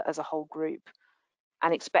as a whole group,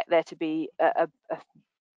 and expect there to be a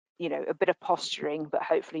bit of posturing, but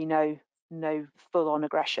hopefully no full-on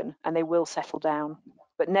aggression, and they will settle down.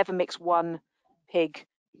 But never mix one pig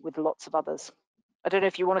with lots of others. I don't know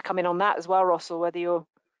if you want to come in on that as well, Ross, or whether you're...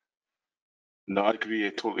 No, I agree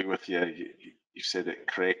totally with you. You said it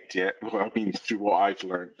correct, yeah. Well, I mean, through what I've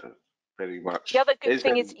learned, very much. The other good It's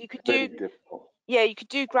thing very, is you could very do, difficult. yeah, you could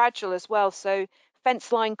do gradual as well. So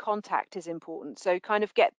fence line contact is important. So kind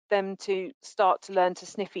of get them to start to learn to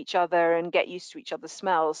sniff each other and get used to each other's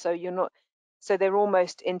smells. So you're not, so they're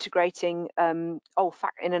almost integrating in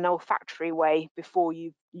an olfactory way before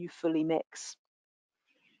you fully mix.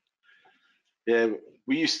 Yeah,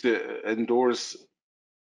 we used to indoors.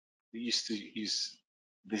 They used to use.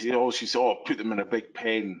 They always used to put them in a big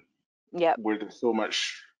pen Yeah, where there's so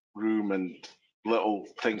much room and little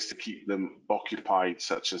things to keep them occupied,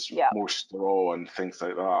 such as yeah, more straw and things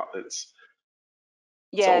like that. It's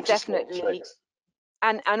yeah, all just little definitely. tricks.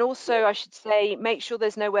 And also, Yeah, I should say, make sure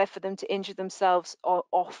there's nowhere for them to injure themselves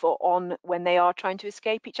off or on when they are trying to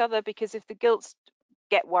escape each other, because if the gilts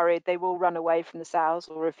get worried, they will run away from the sows,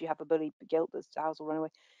 or if you have a bully gilt, the sows will run away.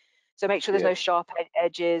 So make sure there's yeah, no sharp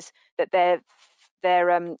edges, that their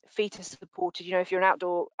feet are supported. You know, if you're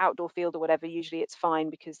an outdoor field or whatever, usually it's fine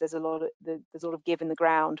because there's a lot of give in the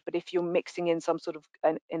ground. But if you're mixing in some sort of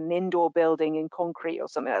an indoor building in concrete or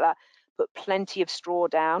something like that, put plenty of straw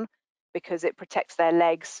down because it protects their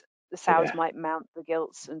legs. The sows yeah. might mount the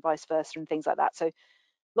gilts and vice versa and things like that. So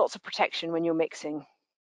lots of protection when you're mixing.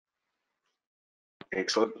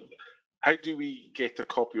 Excellent. How do we get a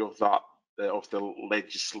copy of that, of the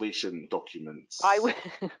legislation I documents? will,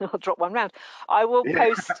 I'll drop one round. I will Yeah,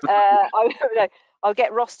 post. No, I'll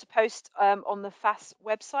get Ross to post on the FAS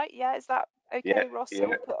website. Yeah, is that yeah, okay, Ross? So yeah.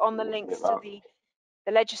 we'll put on the We'll get links to that.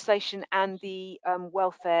 the legislation and the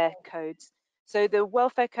welfare codes. So the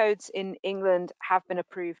welfare codes in England have been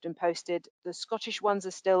approved and posted. The Scottish ones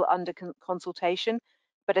are still under consultation,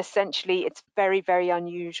 but essentially it's very, very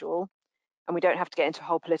unusual, and we don't have to get into a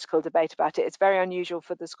whole political debate about it. It's very unusual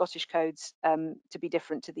for the Scottish codes to be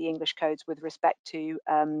different to the English codes with respect to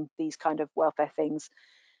these kind of welfare things.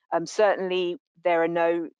 Certainly, there are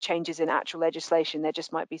no changes in actual legislation. There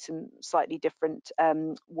just might be some slightly different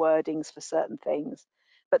wordings for certain things.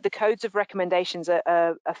 But the codes of recommendations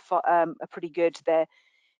are pretty good.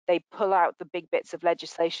 They pull out the big bits of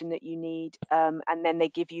legislation that you need, and then they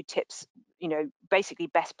give you tips, basically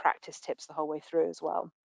best practice tips the whole way through as well.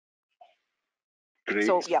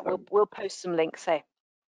 So Great. yeah, we'll post some links. Hey,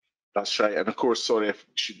 That's right. And of course, sorry, I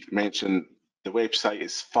should mention the website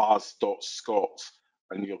is faz.scot,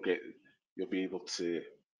 and you'll be able to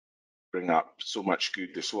bring up so much good.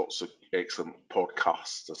 There's lots of excellent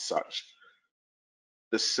podcasts as such.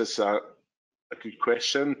 This is a good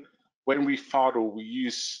question. When we farrow,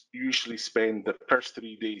 we usually spend the first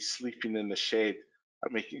 3 days sleeping in the shed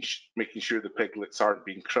and making sure the piglets aren't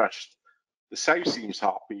being crushed. The sow seems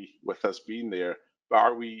happy with us being there, but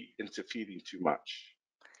are we interfering too much?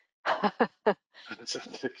 It's a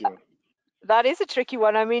tricky one. that is a tricky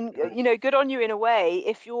one. I mean, good on you in a way.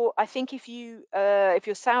 I think if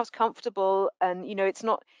your sow's comfortable and it's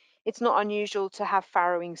not, it's not unusual to have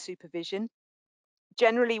farrowing supervision.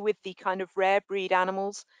 Generally, with the kind of rare breed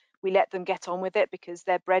animals, we let them get on with it because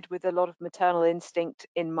they're bred with a lot of maternal instinct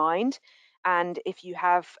in mind. And if you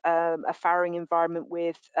have a farrowing environment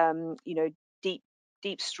with, deep,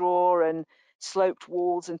 deep straw and sloped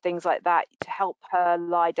walls and things like that to help her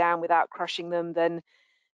lie down without crushing them, then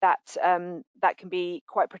that can be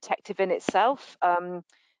quite protective in itself.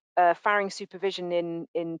 Farrowing supervision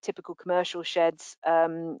in typical commercial sheds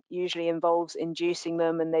usually involves inducing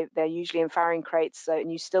them, and they're usually in farrowing crates, so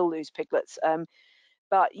and you still lose piglets.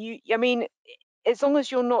 But I mean, as long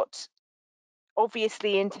as you're not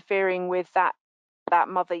obviously interfering with that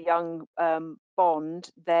mother-young bond,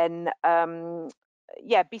 then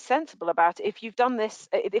yeah, be sensible about it. If you've done this,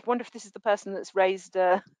 if wonder if this is the person that's raised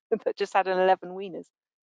that just had an 11 weaners.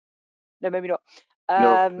 No, maybe not.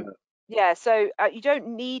 No, Yeah, so you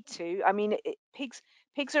don't need to. I mean, pigs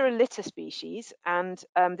are a litter species, and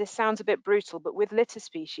this sounds a bit brutal, but with litter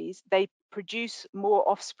species, they produce more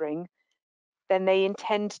offspring than they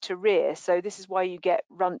intend to rear. So this is why you get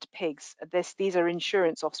runt pigs. These are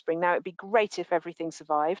insurance offspring. Now, it'd be great if everything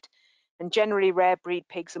survived, and generally rare breed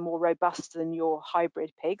pigs are more robust than your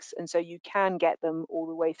hybrid pigs, and so you can get them all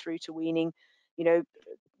the way through to weaning. You know,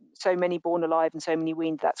 so many born alive and so many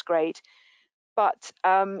weaned. That's great. But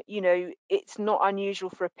it's not unusual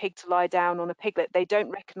for a pig to lie down on a piglet. They don't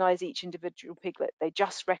recognize each individual piglet. They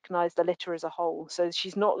just recognize the litter as a whole. So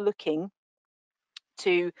she's not necessarily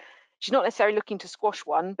looking to squash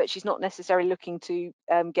one, but she's not necessarily looking to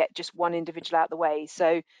get just one individual out of the way.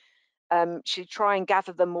 So she'll try and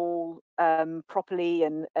gather them all properly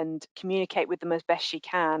and communicate with them as best she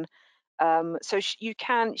can. So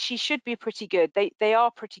she should be pretty good. They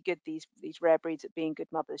are pretty good, these rare breeds, at being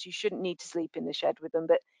good mothers. You shouldn't need to sleep in the shed with them,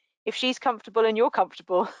 but if she's comfortable and you're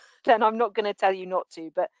comfortable, then I'm not going to tell you not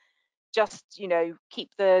to. But just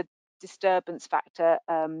keep the disturbance factor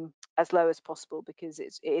as low as possible, because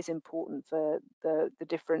it is important for the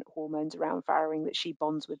different hormones around farrowing that she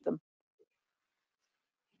bonds with them.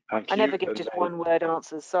 thank I never you. give And just one word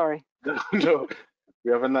answers. Sorry. no,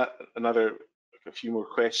 we have a few more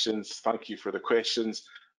questions. Thank you for the questions.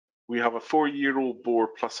 We have a 4-year-old boar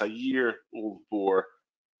plus a year-old boar.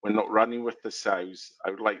 We're not running with the sows. I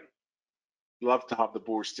would love to have the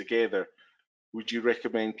boars together. Would you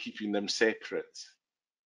recommend keeping them separate?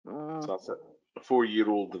 Mm. So that's a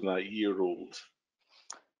 4-year-old and a year-old.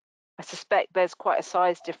 I suspect there's quite a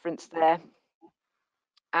size difference there.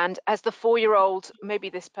 And as the 4-year-old, maybe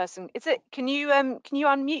this person is it? Can you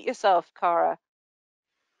unmute yourself, Cara?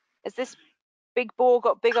 Has this big boar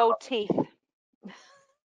got big old teeth?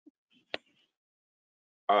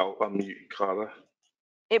 I'll unmute Cara.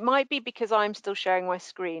 It might be because I'm still sharing my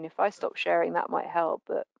screen. If I stop sharing, that might help.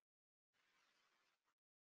 But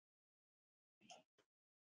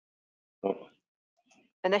Oh,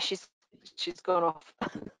 unless she's gone off.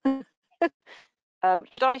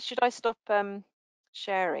 Should I stop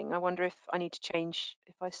sharing? I wonder if I need to change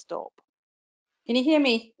if I stop. Can you hear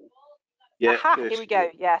me? yeah, Aha, there here we she go.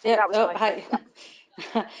 goes. Yeah, I think Yeah. that was Oh, fine.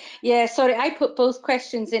 hi. Yeah, sorry, I put both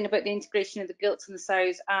questions in about the integration of the gilts and the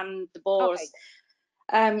sows and the Okay. boars.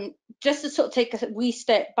 Just to sort of take a wee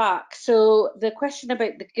step back, so the question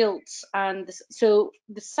about the gilts so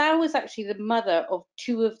the sow is actually the mother of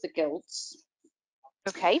two of the gilts.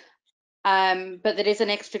 Okay. But there is an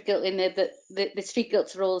extra gilt in there that the three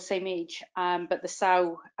gilts are all the same age. But the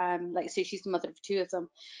sow, like I say, she's the mother of two of them.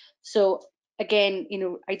 So again,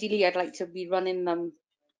 ideally I'd like to be running them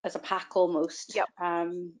as a pack almost. Yep.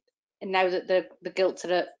 And now that the gilts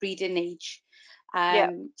are at breeding age.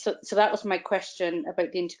 Yep. So that was my question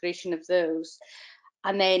about the integration of those.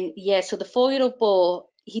 And then, yeah, so the 4-year-old boar,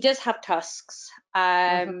 he does have tusks.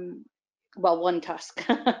 Well, one tusk.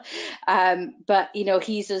 But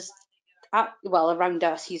he's as around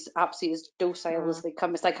us, he's absolutely as docile as they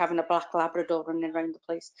come. It's like having a black Labrador running around the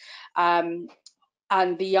place. And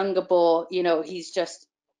the younger boar, he's just,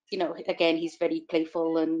 again, he's very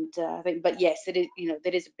playful and but yes, it is,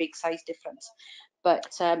 there is a big size difference.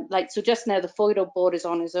 But so just now, the 4-year-old boar is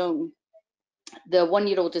on his own. The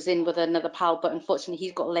 1-year-old is in with another pal, but unfortunately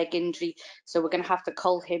he's got a leg injury, so we're going to have to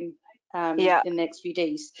cull him in the next few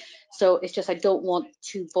days. So it's just I don't want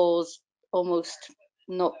two boars almost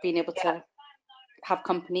not being able to have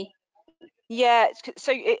company. Yeah.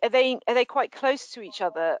 So are they quite close to each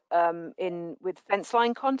other with fence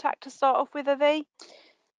line contact to start off with? Are they?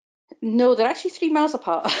 No, they're actually 3 miles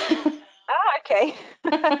apart. Ah, okay.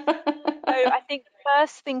 So I think the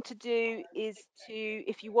first thing to do is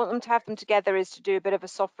if you want them to have them together, is to do a bit of a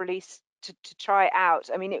soft release to try it out.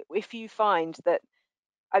 I mean, if you find that,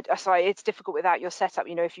 sorry, it's difficult without your setup.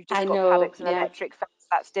 If you've I just got know, paddocks and yeah. electric fence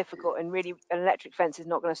that's difficult, and really an electric fence is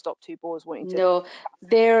not going to stop two boars wanting to. No,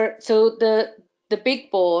 so the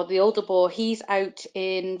big boar, the older boar, he's out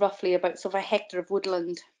in roughly about sort of a hectare of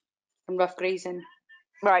woodland and rough grazing,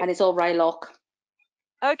 Right. and it's all ryelock.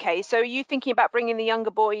 Okay, so are you thinking about bringing the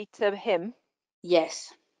younger boy to him?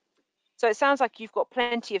 Yes. So it sounds like you've got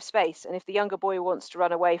plenty of space, and if the younger boy wants to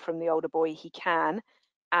run away from the older boy, he can.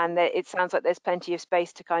 And it sounds like there's plenty of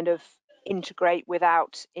space to kind of integrate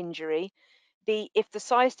without injury. If the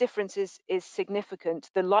size difference is significant,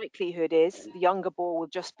 the likelihood is the younger boar will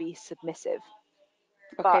just be submissive.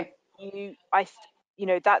 But Okay.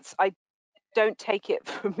 I don't take it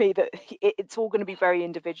from me that it's all going to be very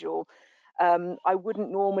individual. I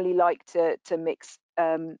wouldn't normally like to mix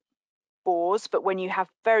boars, but when you have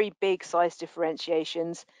very big size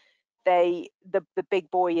differentiations, the big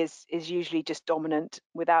boy is usually just dominant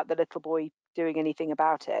without the little boy doing anything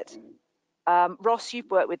about it. Ross, you've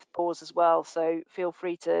worked with boars as well, so feel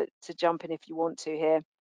free to jump in if you want to here.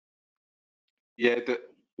 Yeah, the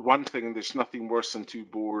one thing, there's nothing worse than two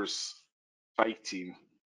boars fighting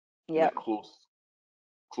in Yeah, a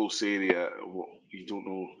close area. You don't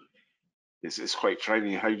know. It's quite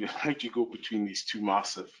frightening. How do you go between these two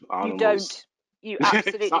massive you animals? don't. You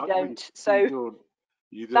absolutely Exactly. don't. You So don't.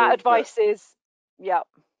 You that don't. But advice is, yeah,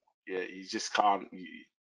 yeah, you just can't.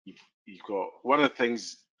 You've got one of the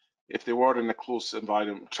things. If they were in a close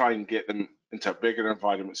environment, try and get them into a bigger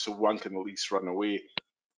environment so one can at least run away.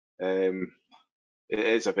 It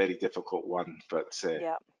is a very difficult one, but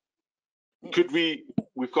yeah. could we?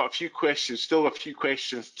 We've got a few questions, still a few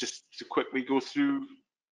questions, just to quickly go through.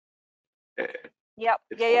 Uh, Yep.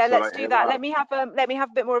 if Yeah. that's all Let's right, do that. Emma. Let me have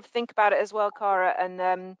a bit more of a think about it as well, Cara.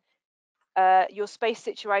 And your space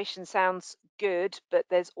situation sounds good, but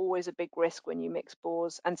there's always a big risk when you mix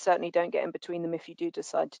boars, and certainly don't get in between them if you do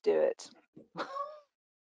decide to do it.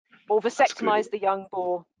 Or That's great. vasectomize the young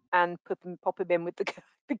boar and pop him in with the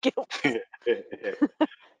the gilts.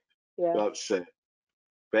 Yeah. That's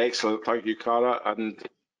excellent. Thank you, Cara. And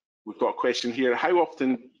we've got a question here. How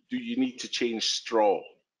often do you need to change straw?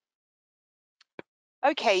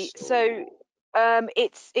 Okay. So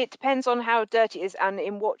it depends on how dirty it is and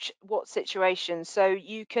in what situation. So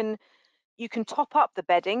you can top up the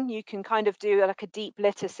bedding. You can kind of do like a deep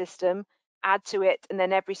litter system, add to it, and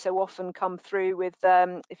then every so often come through with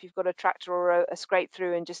if you've got a tractor or a scrape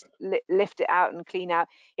through and just lift it out and clean out.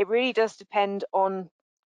 It really does depend on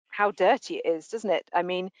how dirty it is, doesn't it? I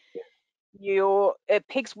mean, your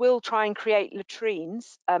pigs will try and create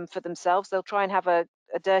latrines for themselves. They'll try and have a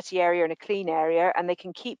dirty area and a clean area, and they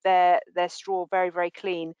can keep their straw very, very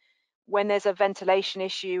clean. When there's a ventilation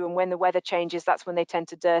issue and when the weather changes, that's when they tend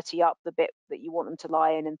to dirty up the bit that you want them to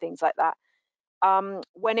lie in and things like that.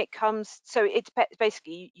 When it comes, so it's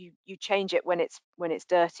basically you change it when it's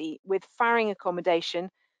dirty. With farrowing accommodation,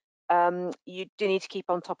 you do need to keep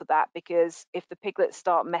on top of that, because if the piglets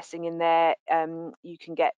start messing in there, you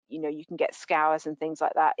can get scours and things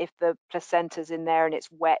like that. If the placenta's in there and it's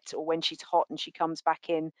wet, or when she's hot and she comes back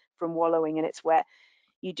in from wallowing and it's wet,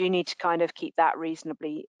 you do need to kind of keep that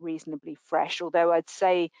reasonably fresh. Although I'd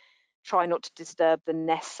say try not to disturb the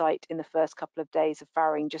nest site in the first couple of days of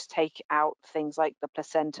farrowing. Just take out things like the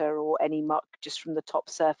placenta or any muck just from the top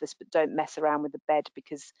surface, but don't mess around with the bed,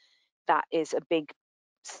 because that is a big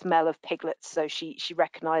smell of piglets. So she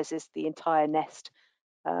recognizes the entire nest.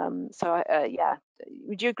 Yeah,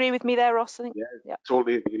 would you agree with me there, Ross? I think. Yeah, Yeah.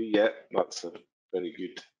 totally agree. Yeah, that's a very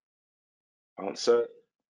good answer.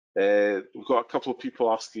 We've got a couple of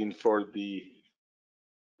people asking for the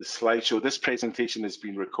slideshow. This presentation has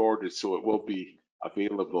been recorded, so it will be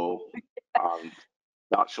available. And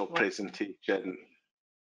the actual presentation,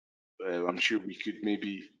 I'm sure we could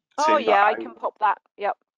maybe Oh send that yeah, I out. can pop that.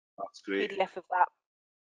 Yep. That's great. PDF of that.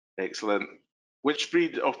 Excellent. Which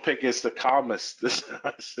breed of pig is the calmest? This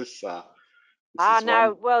is Now,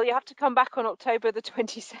 one. well, you have to come back on October the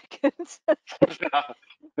 22nd.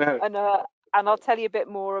 and I'll tell you a bit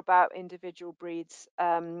more about individual breeds.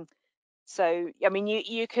 So I mean,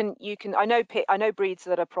 you can I know breeds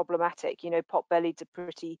that are problematic. You know, pot-bellieds are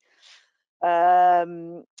pretty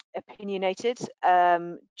opinionated.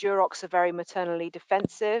 Durocs are very maternally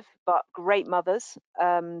defensive, but great mothers,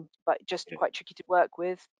 but just quite tricky to work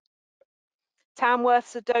with.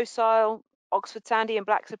 Tamworths are docile. Oxford Sandy and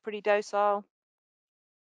Blacks are pretty docile.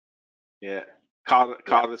 Yeah. Yeah.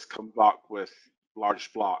 Cara's come back with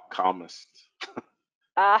large black calmest.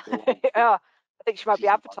 Yeah, I think she might be She's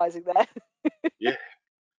advertising there. yeah.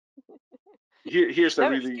 Here's a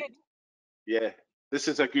No, it's really good. yeah. This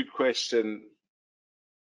is a good question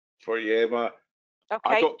for you, Emma. I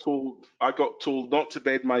Okay. got told not to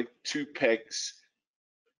bed my two pigs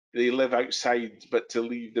they live outside, but to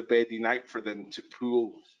leave the bedding out for them to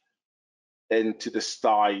pull into the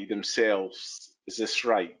sty themselves. Is this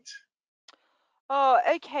right? Oh,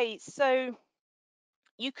 okay. So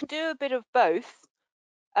you can do a bit of both.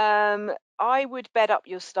 I would bed up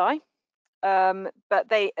your sty,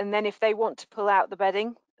 but and then if they want to pull out the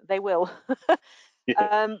bedding, they will.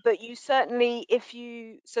 Yeah. But you certainly,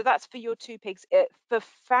 so that's for your two pigs. For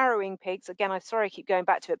farrowing pigs, again, I'm sorry I keep going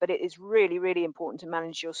back to it, but it is really, really important to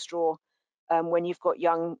manage your straw when you've got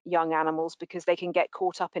young animals, because they can get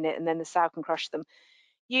caught up in it and then the sow can crush them.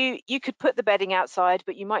 You could put the bedding outside,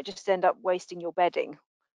 but you might just end up wasting your bedding.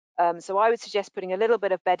 So I would suggest putting a little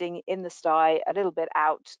bit of bedding in the sty, a little bit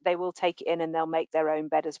out. They will take it in and they'll make their own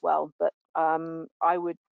bed as well. But I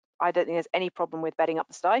don't think there's any problem with bedding up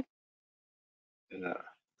the sty. And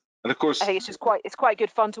of I course, think it's quite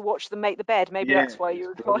good fun to watch them make the bed. Maybe yeah, that's why it's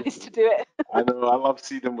you're brilliant. advised to do it. I know. I love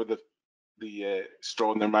seeing them with the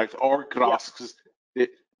straw in their mouth or Yep, grass, because there's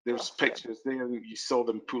grass. Yep, pictures there and you saw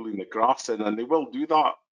them pulling the grass in, and they will do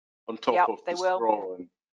that on top yep, of they the will. straw, and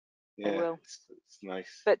They yeah, will. it's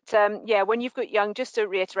nice. But yeah, when you've got young, just to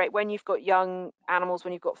reiterate, when you've got young animals,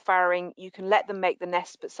 when you've got farrowing, you can let them make the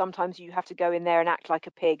nest, but sometimes you have to go in there and act like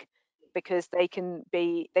a pig, because they can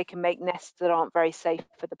make nests that aren't very safe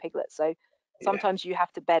for the piglets. So Yeah, sometimes you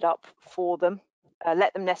have to bed up for them,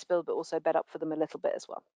 let them nest build, but also bed up for them a little bit as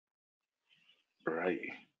well. right.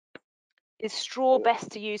 Is straw Oh,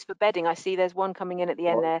 best to use for bedding? I see there's one coming in at the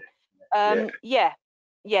end there. yeah, Yeah,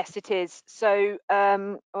 yes, it is. So,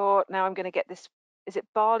 or now I'm going to get this. Is it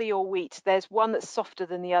barley or wheat? There's one that's softer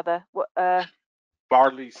than the other. What?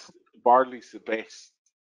 barley's barley's the best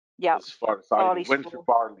Yeah, as far as I know. barley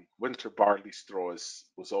straw. Winter barley straw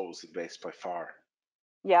was always the best by far.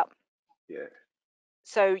 Yeah. Yeah,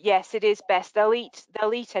 So yes, it is best. They'll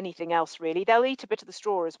eat anything else really. They'll eat a bit of the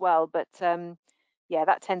straw as well, but yeah,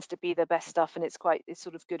 that tends to be the best stuff, and it's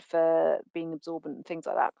sort of good for being absorbent and things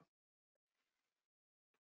like that.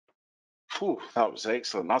 phew, that was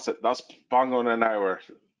excellent. That's it. That's bang on an hour.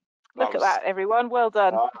 That Look at was. that, everyone. Well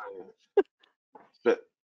done. Uh,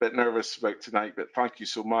 bit nervous about tonight, but thank you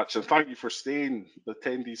so much, and thank you for staying. The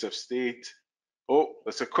attendees have stayed. Oh,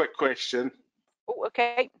 that's a quick question. Oh,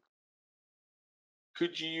 okay.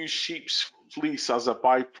 Could you use sheep's fleece as a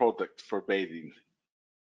byproduct for bedding?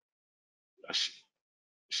 A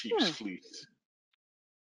sheep's Hmm. fleece.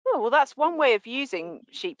 Oh, well, that's one way of using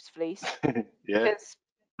sheep's fleece, Yeah. because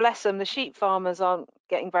bless them, the sheep farmers aren't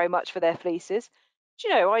getting very much for their fleeces. Do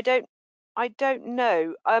you know, I don't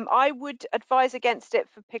know. I would advise against it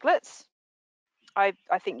for piglets. I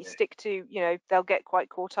think you stick to, they'll get quite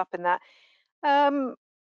caught up in that. Um,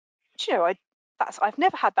 do you know, I've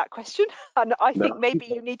never had that question, and I No. think maybe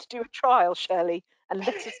you need to do a trial, Shirley, and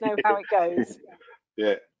let us know how it goes.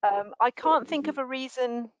 Yeah. I can't think of a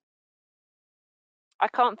reason. I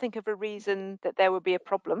can't think of a reason that there would be a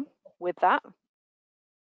problem with that.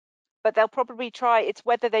 But they'll probably try. It's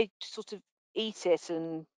whether they sort of eat it,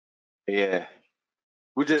 and Yeah.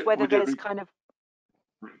 it's whether Would it there's kind of.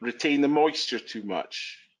 retain the moisture too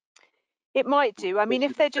much? It might do. I mean,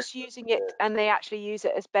 if Especially the they're just using it and they actually use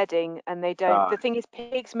it as bedding, and they don't. Ah, The thing is,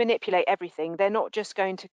 pigs manipulate everything. They're not just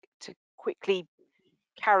going to quickly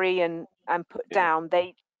carry and put yeah. down.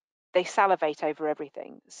 They salivate over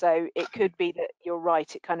everything. So it could be that you're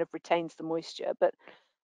right. It kind of retains the moisture. But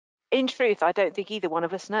in truth, I don't think either one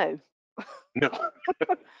of us know. No.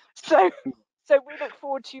 So we look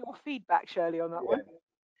forward to your feedback, Shirley, on that Yeah. one.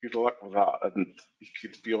 Good luck with that, and you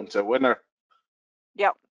could be on to a winner.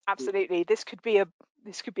 Yeah, absolutely. This could be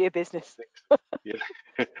a business.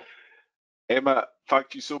 Yeah. Emma,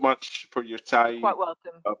 thank you so much for your You're quite time.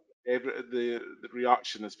 welcome. The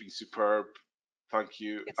reaction has been superb. Thank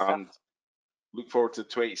you, Good stuff. and look forward to the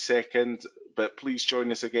 22nd. But please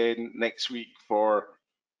join us again next week for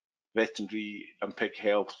veterinary and pig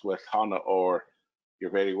health with Hannah, or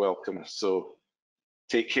you're very welcome. So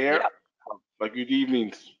take care. Yep. Have a good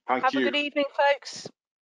evening. Thank Have a you. good evening, folks.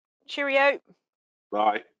 Cheerio.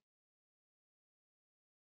 Bye.